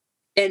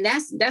 And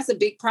that's a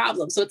big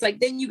problem. So it's like,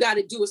 then you got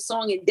to do a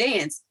song and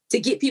dance to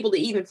get people to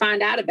even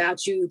find out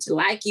about you, to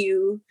like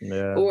you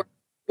or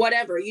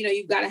whatever.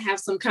 You've got to have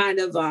some kind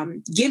of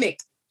gimmick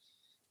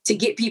to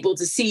get people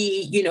to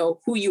see,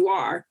 who you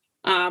are.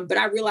 But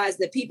I realize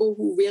that people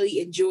who really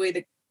enjoy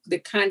the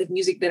kind of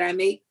music that I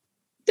make,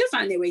 they'll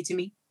find their way to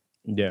me.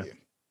 Yeah,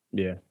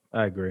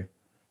 I agree.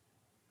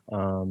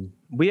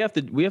 We have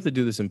to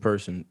do this in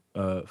person,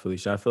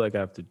 Felicia. I feel like I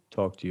have to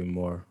talk to you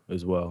more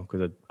as well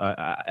because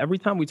I every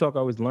time we talk, I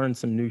always learn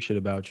some new shit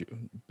about you.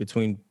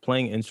 Between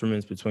playing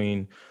instruments,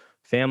 between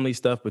family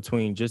stuff,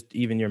 between just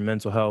even your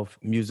mental health,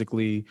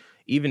 musically,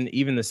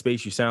 even the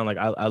space you sound like.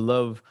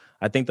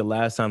 I think the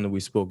last time that we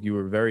spoke, you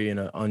were very in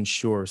an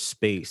unsure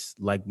space,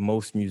 like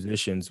most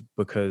musicians,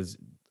 because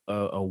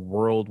a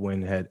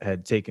whirlwind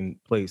had taken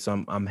place.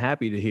 So I'm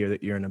happy to hear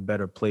that you're in a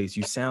better place.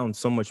 You sound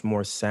so much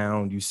more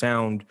sound. You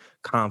sound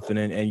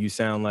confident, and you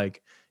sound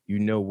like you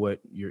know what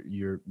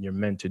you're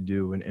meant to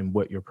do and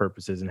what your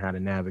purpose is and how to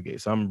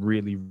navigate. So I'm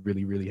really,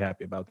 really, really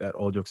happy about that.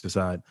 All jokes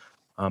aside,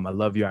 I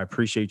love you. I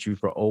appreciate you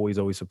for always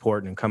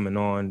supporting and coming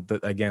on. But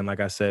again, like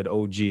I said,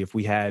 OG, if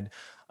we had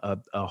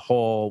a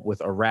hall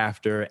with a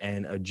rafter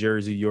and a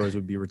jersey, yours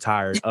would be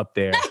retired up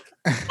there.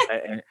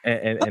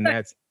 and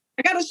that's.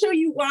 I got to show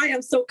you why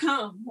I'm so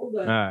calm. Hold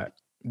on. All right.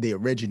 The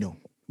original.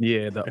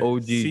 Yeah, the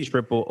OG,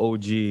 triple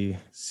OG.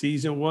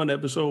 Season 1,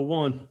 episode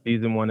 1.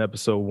 Season 1,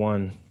 episode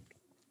 1.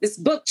 This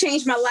book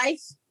changed my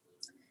life.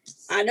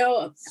 I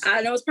know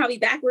it's probably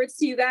backwards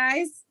to you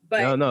guys,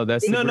 but no,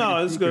 that's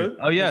it's good.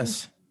 Oh,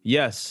 yes.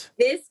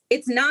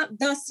 It's not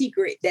the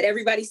secret that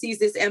everybody sees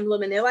this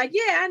emblem and they're like,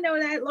 yeah, I know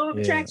that, law of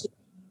attraction.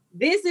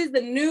 This is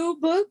the new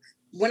book.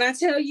 When I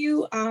tell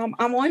you, I'm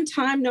on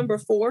time number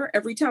 4.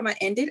 Every time I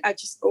end it, I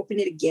just open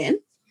it again.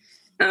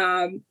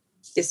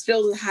 It's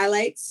filled with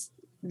highlights.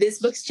 This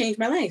book's changed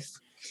my life.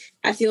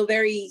 I feel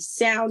very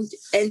sound,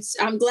 and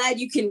I'm glad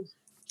you can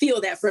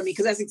feel that from me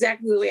because that's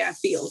exactly the way I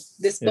feel.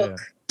 This book.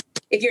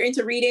 If you're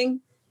into reading,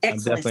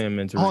 excellent. I definitely am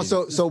into reading.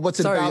 So what's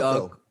it about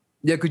though?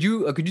 Yeah, could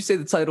you say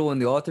the title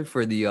and the author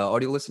for the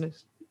audio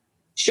listeners?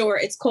 Sure.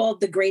 It's called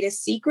The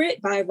Greatest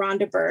Secret by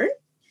Rhonda Byrne.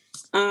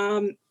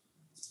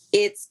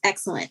 It's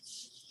excellent.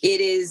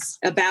 It is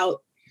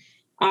about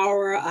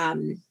our,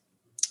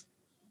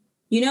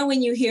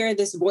 when you hear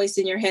this voice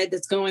in your head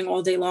that's going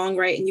all day long,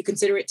 right? And you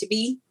consider it to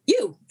be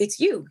you. It's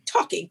you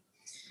talking.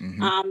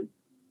 Mm-hmm.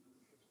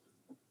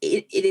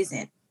 It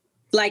isn't.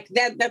 Like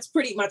that. That's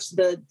pretty much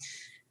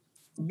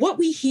what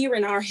we hear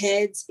in our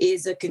heads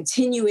is a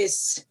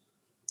continuous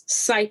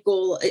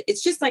cycle.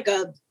 It's just like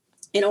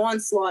an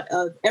onslaught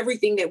of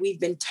everything that we've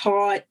been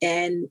taught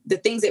and the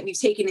things that we've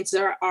taken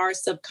into our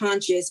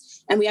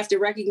subconscious. And we have to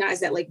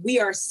recognize that like we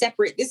are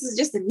separate. This is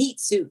just a meat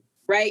suit,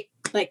 right?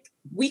 Like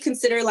we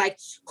consider like,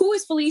 who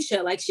is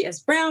Felicia? Like she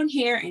has brown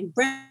hair and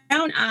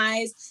brown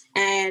eyes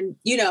and,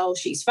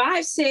 she's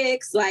 5'6".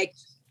 Like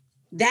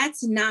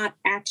that's not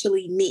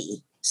actually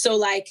me. So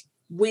like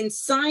when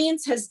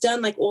science has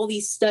done like all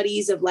these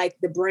studies of like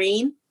the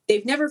brain,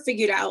 they've never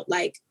figured out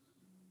like,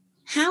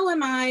 how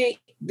am I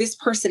this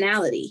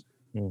personality?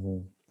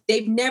 Mm-hmm.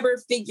 They've never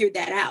figured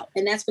that out.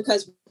 And that's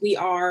because we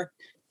are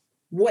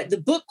what the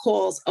book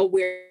calls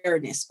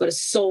awareness, but a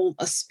soul,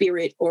 a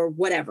spirit, or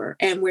whatever.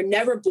 And we're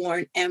never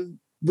born and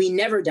we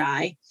never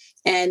die.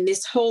 And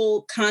this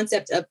whole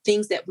concept of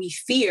things that we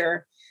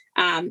fear,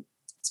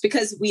 it's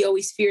because we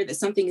always fear that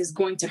something is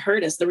going to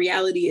hurt us. The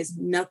reality is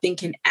nothing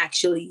can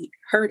actually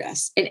hurt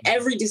us. And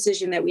every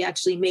decision that we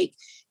actually make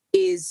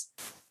is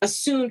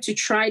assumed to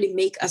try to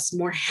make us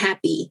more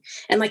happy.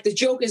 And like the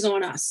joke is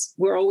on us.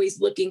 We're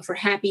always looking for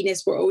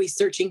happiness. We're always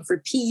searching for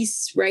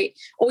peace, right?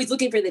 Always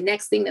looking for the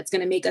next thing that's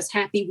going to make us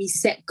happy. We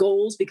set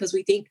goals because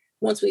we think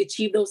once we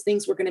achieve those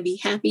things, we're going to be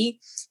happy.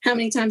 How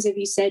many times have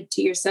you said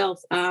to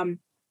yourself,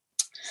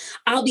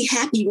 I'll be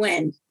happy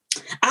when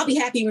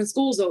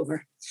school's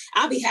over.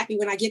 I'll be happy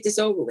when I get this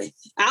over with.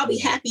 I'll be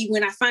happy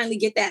when I finally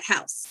get that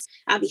house.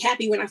 I'll be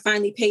happy when I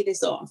finally pay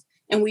this off.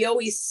 And we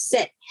always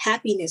set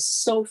happiness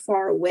so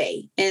far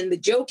away. And the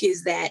joke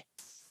is that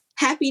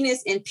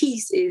happiness and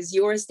peace is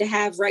yours to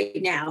have right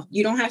now.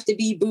 You don't have to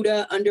be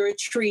Buddha under a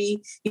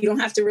tree. You don't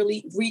have to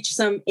really reach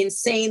some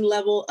insane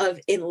level of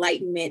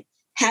enlightenment.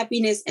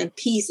 Happiness and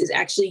peace is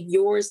actually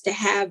yours to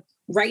have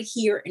right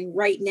here and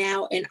right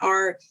now. And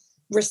our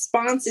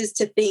responses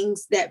to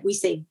things that we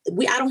say,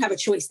 I don't have a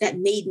choice, that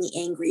made me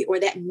angry or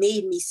that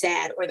made me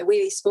sad or the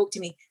way they spoke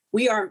to me.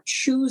 We are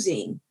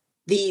choosing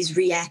these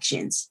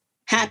reactions.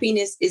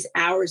 Happiness is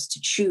ours to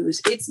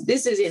choose.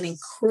 This is an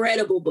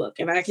incredible book,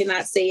 and I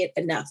cannot say it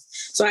enough.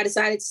 So I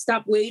decided to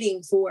stop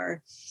waiting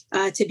for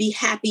to be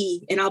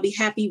happy, and I'll be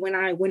happy when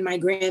I win my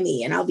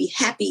Grammy, and I'll be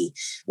happy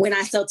when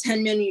I sell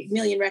 10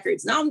 million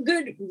records. Now I'm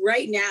good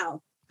right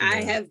now. Yeah.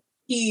 I have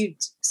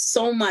achieved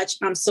so much.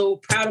 I'm so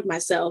proud of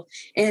myself.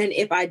 And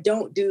if I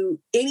don't do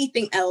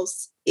anything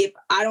else, if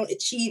I don't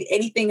achieve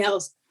anything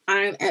else,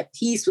 I'm at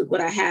peace with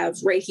what I have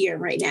right here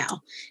and right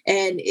now.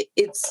 And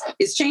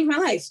it's changed my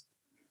life.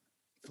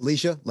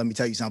 Felicia, let me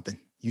tell you something.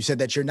 You said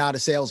that you're not a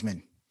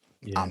salesman.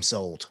 Yeah. I'm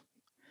sold.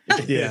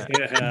 Yeah.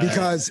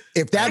 Because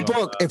if that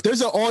book, if there's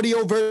an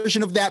audio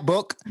version of that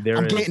book,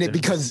 I'm getting it,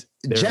 because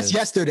just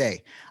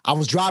yesterday I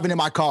was driving in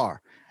my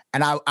car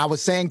and I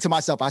was saying to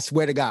myself, I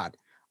swear to God,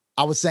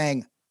 I was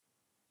saying,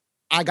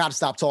 I got to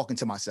stop talking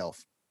to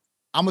myself.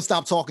 I'm going to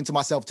stop talking to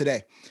myself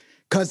today.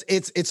 Because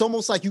it's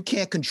almost like you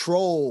can't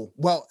control,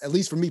 well, at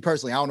least for me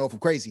personally, I don't know if I'm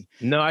crazy.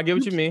 No, I get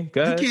what you mean.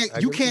 Go ahead.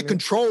 You can't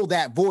control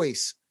that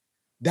voice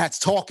that's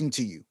talking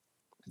to you.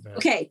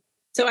 Okay,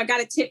 so I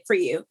got a tip for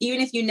you,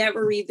 even if you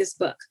never read this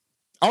book.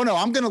 Oh no,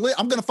 I'm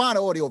gonna find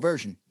an audio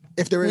version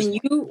if there is.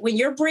 When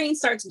your brain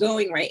starts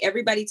going right,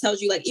 everybody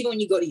tells you, like, even when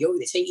you go to yoga,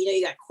 they say,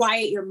 you got to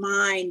quiet your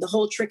mind. The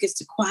whole trick is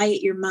to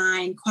quiet your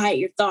mind, quiet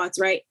your thoughts,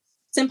 right?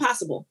 It's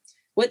impossible.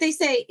 What they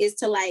say is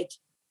to, like,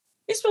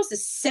 you're supposed to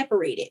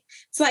separate it.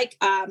 It's like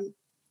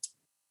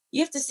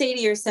you have to say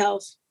to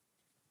yourself,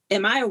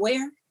 am I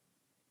aware?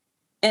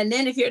 And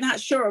then if you're not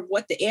sure of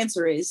what the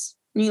answer is,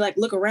 and you like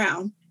look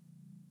around,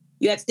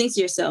 you have to think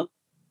to yourself,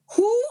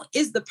 who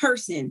is the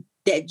person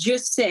that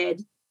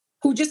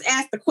who just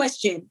asked the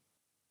question,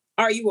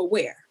 are you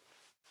aware?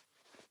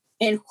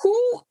 And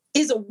who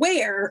is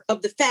aware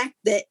of the fact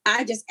that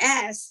I just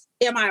asked,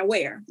 am I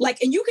aware? Like,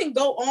 and you can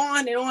go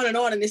on and on and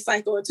on in this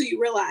cycle until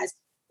you realize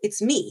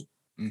it's me.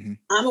 Mm-hmm.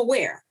 I'm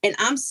aware and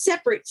I'm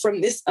separate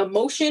from this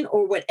emotion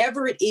or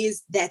whatever it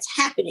is that's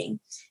happening.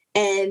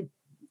 And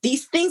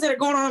these things that are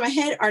going on in my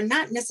head are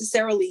not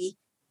necessarily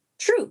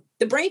true.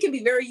 The brain can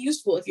be very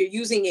useful if you're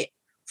using it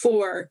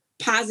for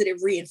positive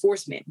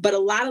reinforcement. But a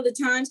lot of the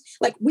times,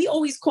 like, we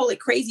always call it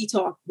crazy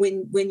talk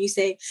when you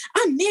say,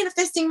 I'm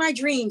manifesting my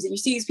dreams. And you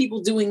see these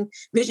people doing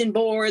vision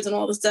boards and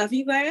all the stuff.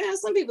 You're like,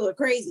 some people are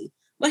crazy.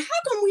 But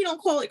how come we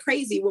don't call it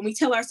crazy when we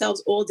tell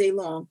ourselves all day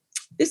long,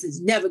 this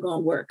is never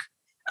going to work?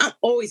 I'm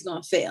always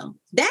going to fail.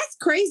 That's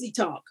crazy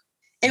talk.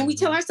 And we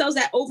tell ourselves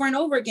that over and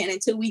over again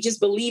until we just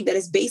believe that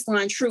it's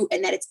baseline true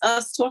and that it's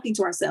us talking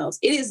to ourselves.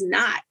 It is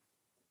not.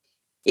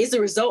 It's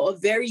the result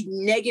of very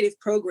negative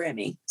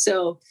programming.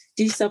 So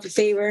do yourself a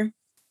favor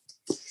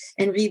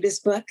and read this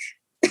book.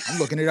 I'm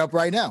looking it up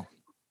right now.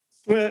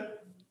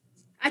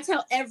 I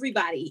tell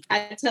everybody,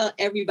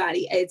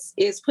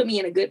 it's put me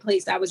in a good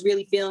place. I was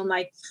really feeling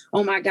like,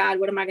 oh my God,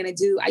 what am I going to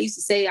do? I used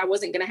to say I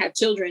wasn't going to have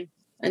children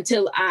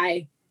until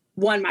I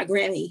won my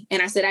Grammy.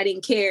 And I said, I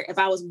didn't care if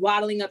I was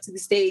waddling up to the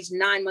stage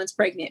 9 months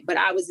pregnant, but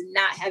I was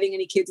not having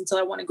any kids until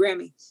I won a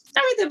Grammy.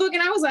 I read the book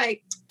and I was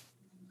like,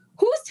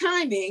 whose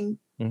timing?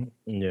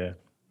 Yeah.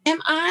 Am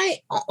I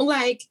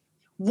like,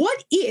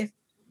 what if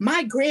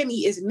my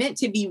Grammy is meant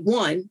to be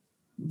won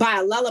by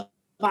a lullaby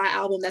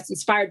album that's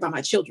inspired by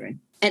my children?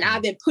 And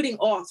I've been putting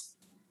off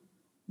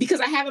because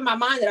I have in my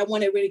mind that I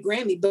want to win a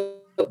Grammy,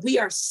 but we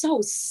are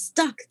so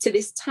stuck to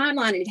this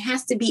timeline and it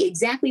has to be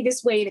exactly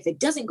this way. And if it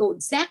doesn't go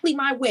exactly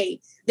my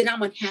way, then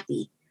I'm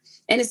unhappy.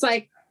 And it's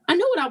like, I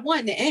know what I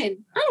want in the end.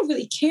 I don't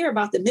really care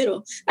about the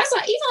middle. That's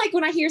why even like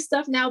when I hear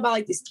stuff now about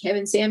like this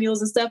Kevin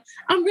Samuels and stuff,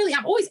 I'm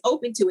always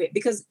open to it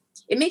because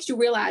it makes you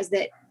realize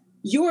that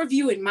your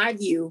view and my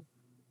view,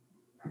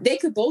 they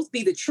could both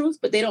be the truth,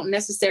 but they don't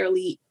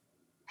necessarily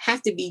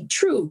have to be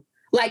true.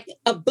 Like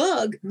a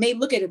bug may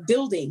look at a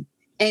building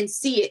and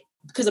see it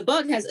because a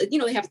bug has,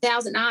 they have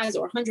 1,000 eyes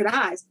or 100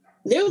 eyes.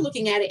 They're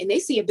looking at it and they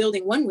see a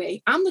building one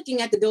way. I'm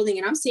looking at the building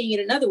and I'm seeing it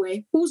another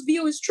way. Whose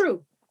view is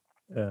true?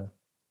 Yeah.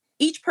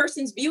 Each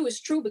person's view is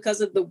true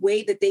because of the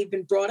way that they've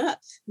been brought up.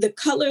 The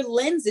color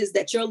lenses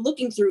that you're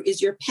looking through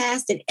is your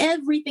past and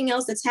everything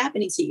else that's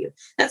happening to you.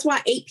 That's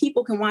why 8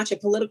 people can watch a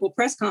political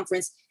press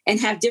conference and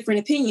have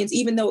different opinions,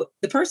 even though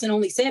the person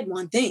only said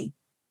one thing,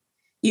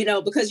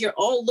 because you're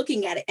all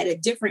looking at it at a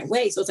different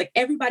way. So it's like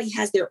everybody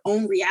has their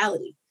own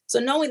reality.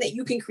 So knowing that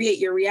you can create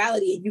your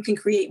reality and you can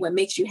create what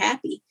makes you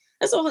happy,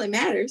 that's all that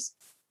matters.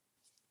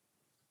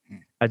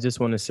 I just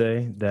want to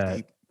say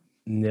that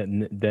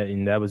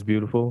that was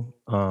beautiful.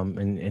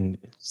 And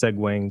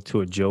segueing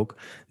to a joke,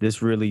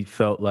 this really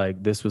felt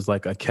like this was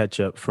like a catch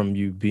up from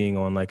you being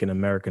on like an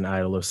American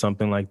Idol or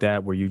something like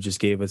that, where you just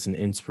gave us an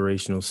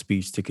inspirational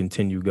speech to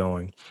continue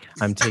going.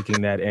 I'm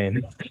taking that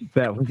in.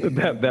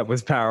 That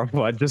was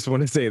powerful. I just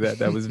want to say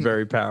that was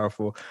very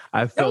powerful.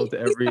 I felt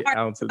every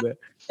ounce of that.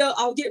 So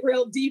I'll get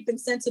real deep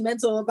and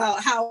sentimental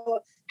about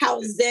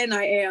how zen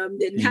I am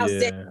and how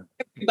zen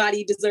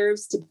everybody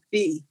deserves to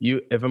be.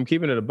 If I'm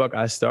keeping it a buck,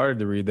 I started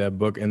to read that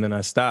book and then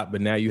I stopped, but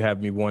now you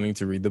have me wanting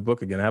to read the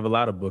book again. I have a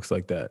lot of books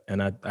like that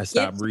and I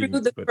stopped reading.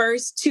 The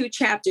first 2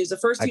 chapters, the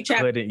first 2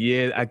 chapters.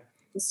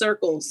 in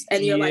circles,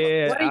 and you're like,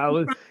 what are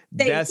you trying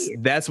to say here?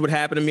 That's what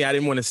happened to me. I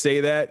didn't want to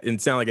say that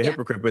and sound like a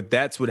hypocrite, but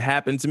that's what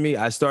happened to me.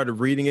 I started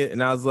reading it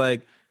and I was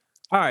like,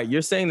 all right,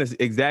 you're saying this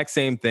exact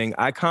same thing.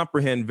 I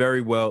comprehend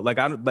very well. Like,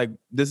 I don't like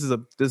this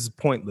is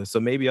pointless. So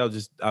maybe I'll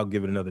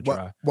give it another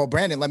try. Well,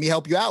 Brandon, let me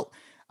help you out.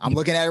 I'm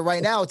looking at it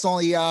right now. It's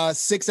only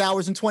 6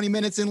 hours and 20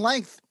 minutes in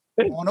length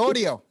on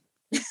audio.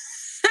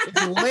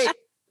 It's late.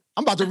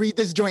 I'm about to read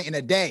this joint in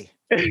a day.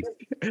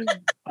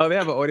 Oh, they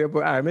have an audio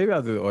book. All right, maybe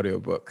I'll do the audio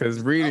book because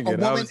reading it.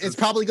 It's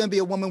probably going to be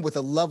a woman with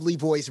a lovely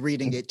voice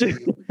reading it to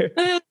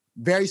you.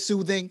 Very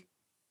soothing.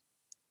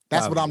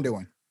 That's what I'm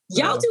doing.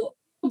 Y'all do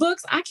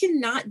books. I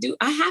cannot do.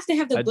 I have to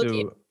have the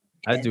book.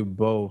 I do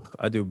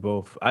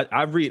both.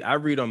 I read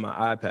on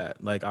my iPad.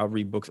 Like I'll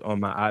read books on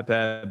my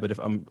iPad, but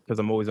because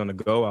I'm always on the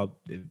go,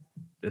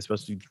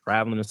 especially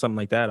traveling or something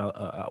like that,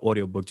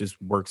 audiobook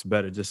just works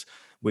better. Just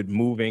with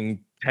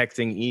moving,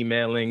 texting,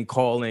 emailing,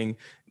 calling,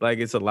 like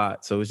it's a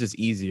lot. So it's just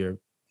easier.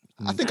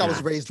 I think I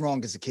was raised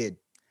wrong as a kid.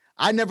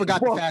 I never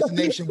got the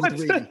fascination with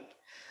reading.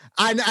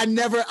 I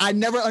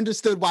never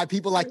understood why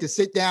people like to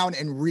sit down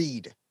and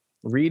read.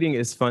 Reading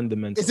is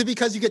fundamental. Is it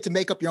because you get to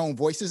make up your own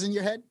voices in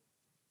your head?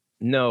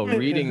 No,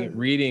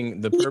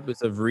 reading, the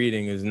purpose of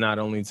reading is not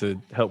only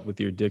to help with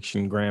your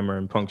diction, grammar,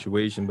 and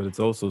punctuation, but it's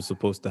also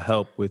supposed to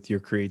help with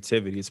your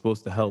creativity. It's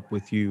supposed to help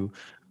with you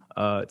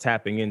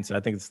tapping into,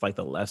 I think it's like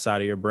the left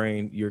side of your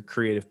brain, your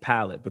creative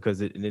palette,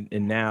 because it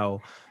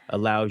now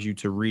allows you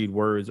to read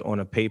words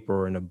on a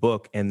paper or in a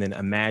book and then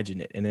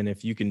imagine it. And then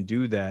if you can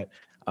do that,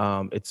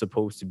 it's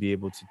supposed to be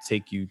able to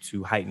take you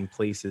to heightened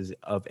places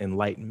of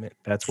enlightenment.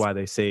 That's why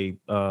they say,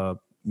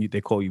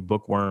 they call you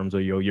bookworms, or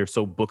you're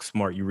so book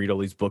smart, you read all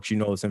these books, you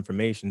know this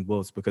information.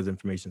 Well, it's because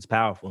information is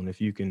powerful. And if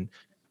you can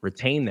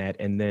retain that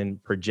and then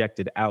project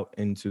it out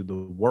into the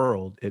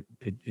world, it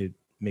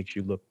makes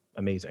you look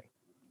amazing.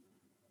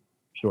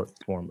 Short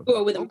form.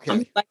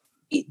 Okay.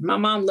 My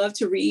mom loved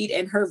to read,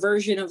 and her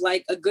version of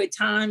like a good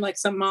time, like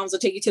some moms will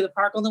take you to the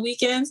park on the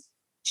weekends.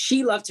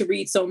 She loved to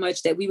read so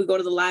much that we would go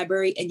to the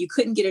library and you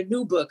couldn't get a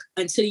new book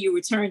until you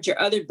returned your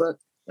other book.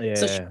 Yeah.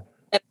 So she had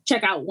to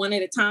check out one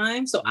at a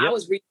time. So I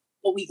was reading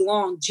a week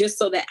long just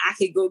so that I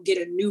could go get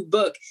a new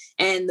book.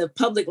 And the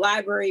public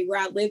library where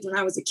I lived when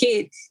I was a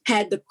kid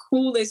had the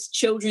coolest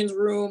children's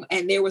room,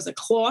 and there was a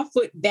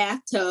clawfoot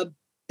bathtub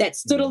that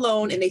stood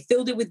alone, and they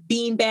filled it with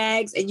bean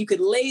bags, and you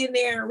could lay in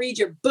there and read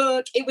your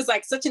book. It was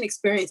like such an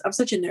experience. I'm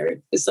such a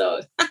nerd.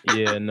 So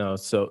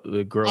So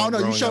the girl. Oh no,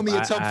 you show me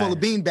a tub full of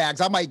bean bags,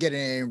 I might get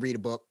in and read a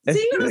book.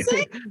 See what I'm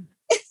saying?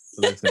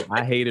 Listen,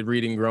 I hated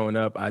reading growing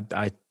up.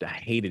 I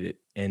hated it.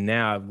 And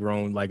now I've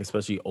grown, like,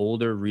 especially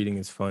older, reading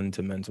is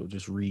fundamental.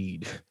 Just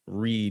read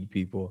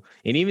people.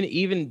 And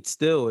even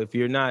still, if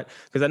you're not,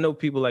 because I know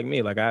people like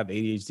me, like I have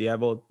ADHD, I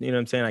have all, you know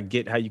what I'm saying? I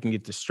get how you can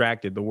get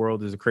distracted. The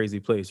world is a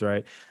crazy place,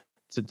 right?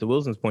 To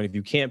Wilson's point, if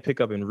you can't pick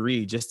up and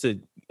read just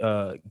to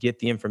get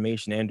the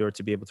information and or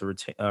to be able to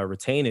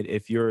retain it,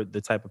 if you're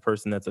the type of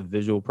person that's a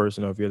visual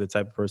person, or if you're the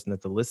type of person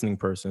that's a listening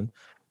person,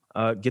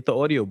 get the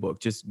audiobook.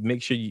 Just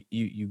make sure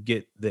you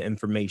get the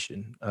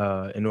information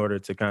in order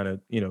to kind of,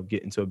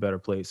 get into a better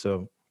place.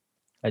 So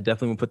I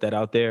definitely will put that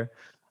out there.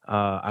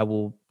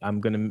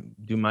 I'm going to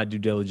do my due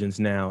diligence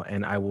now,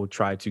 and I will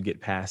try to get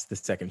past the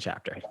second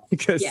chapter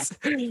because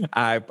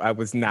I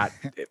was not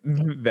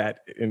that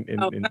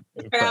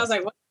I was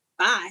like,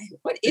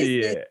 what is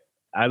this?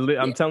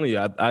 I'm telling you,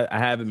 I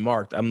have it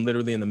marked. I'm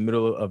literally in the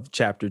middle of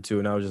chapter 2,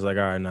 and I was just like,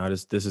 all right, now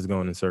this is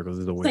going in circles.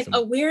 This is a waste.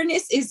 Like,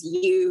 awareness is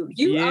you.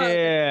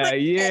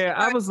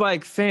 I was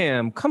like,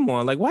 fam, come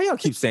on. Like, why y'all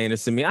keep saying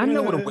this to me? I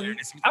know what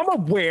awareness is. I'm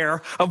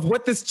aware of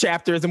what this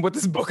chapter is and what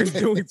this book is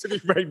doing to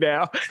me right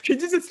now. Can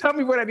you just tell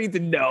me what I need to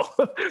know?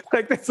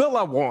 Like, that's all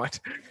I want.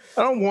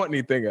 I don't want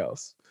anything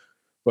else.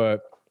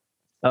 But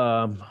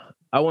I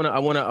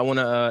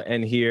wanna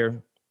end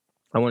here.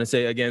 I want to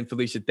say again,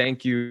 Felicia,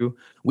 thank you.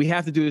 We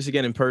have to do this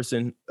again in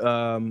person.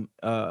 And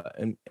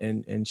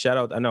shout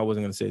out. I know I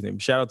wasn't going to say his name.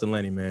 Shout out to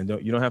Lenny, man.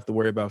 You don't have to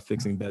worry about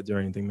fixing beds or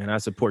anything, man. I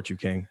support you,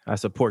 King. I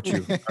support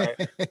you. All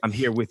right? I'm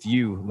here with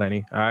you,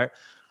 Lenny. All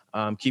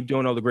right. Keep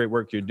doing all the great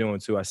work you're doing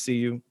too. I see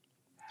you.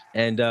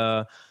 And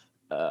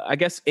I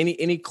guess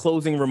any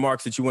closing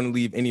remarks that you want to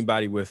leave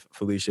anybody with,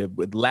 Felicia,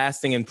 with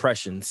lasting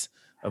impressions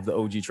of the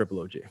OG Triple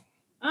OG.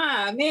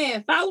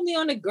 Man, follow me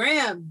on the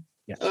gram.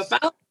 Yes. Or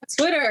follow me on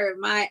Twitter.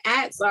 My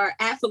 @s are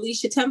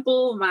 @Felicia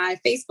Temple. My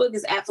Facebook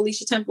is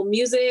 @Felicia Temple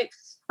Music.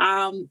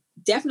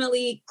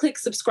 Definitely click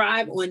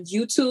subscribe on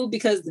YouTube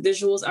because the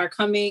visuals are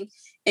coming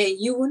and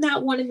you will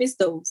not want to miss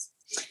those.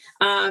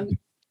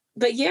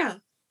 But yeah,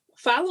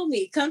 follow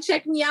me. Come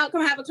check me out.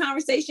 Come have a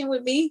conversation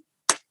with me.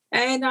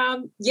 And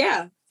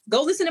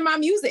go listen to my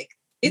music.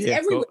 It's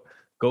everywhere.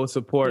 Go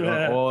support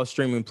on all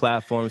streaming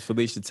platforms,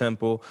 Felicia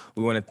Temple.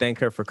 We want to thank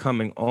her for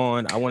coming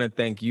on. I want to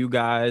thank you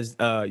guys.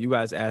 You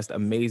guys asked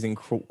amazing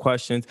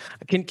questions.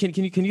 Can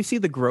you see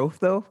the growth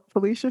though,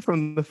 Felicia,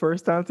 from the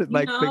first time to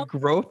the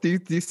growth? Do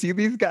you see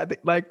these guys?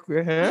 Like,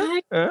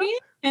 I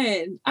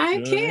can. I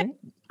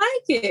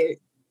like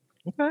it.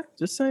 Okay,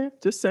 just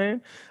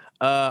saying.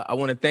 I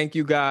want to thank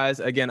you guys.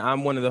 Again,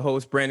 I'm one of the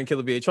hosts, Brandon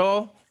Killer BH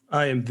Hall.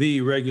 I am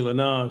the regular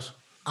Nas.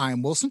 I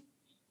am Wilson.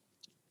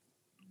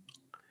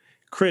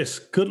 Chris,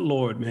 good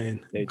Lord, man.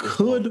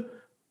 Good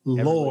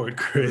Lord,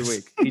 Chris. Every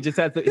week. He just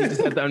had to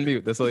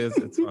unmute. That's all he has.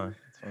 It's fine.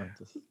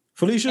 It's fine.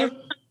 Felicia?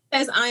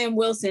 As I am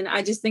Wilson,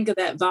 I just think of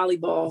that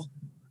volleyball.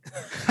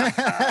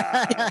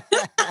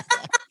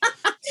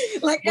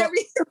 Like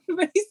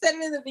everybody said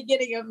it in the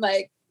beginning, I'm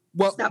like,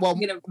 well,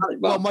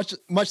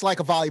 much like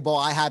a volleyball,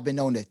 I have been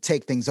known to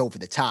take things over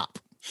the top.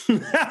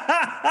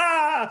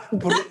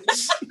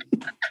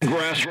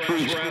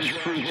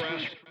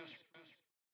 Grassroots.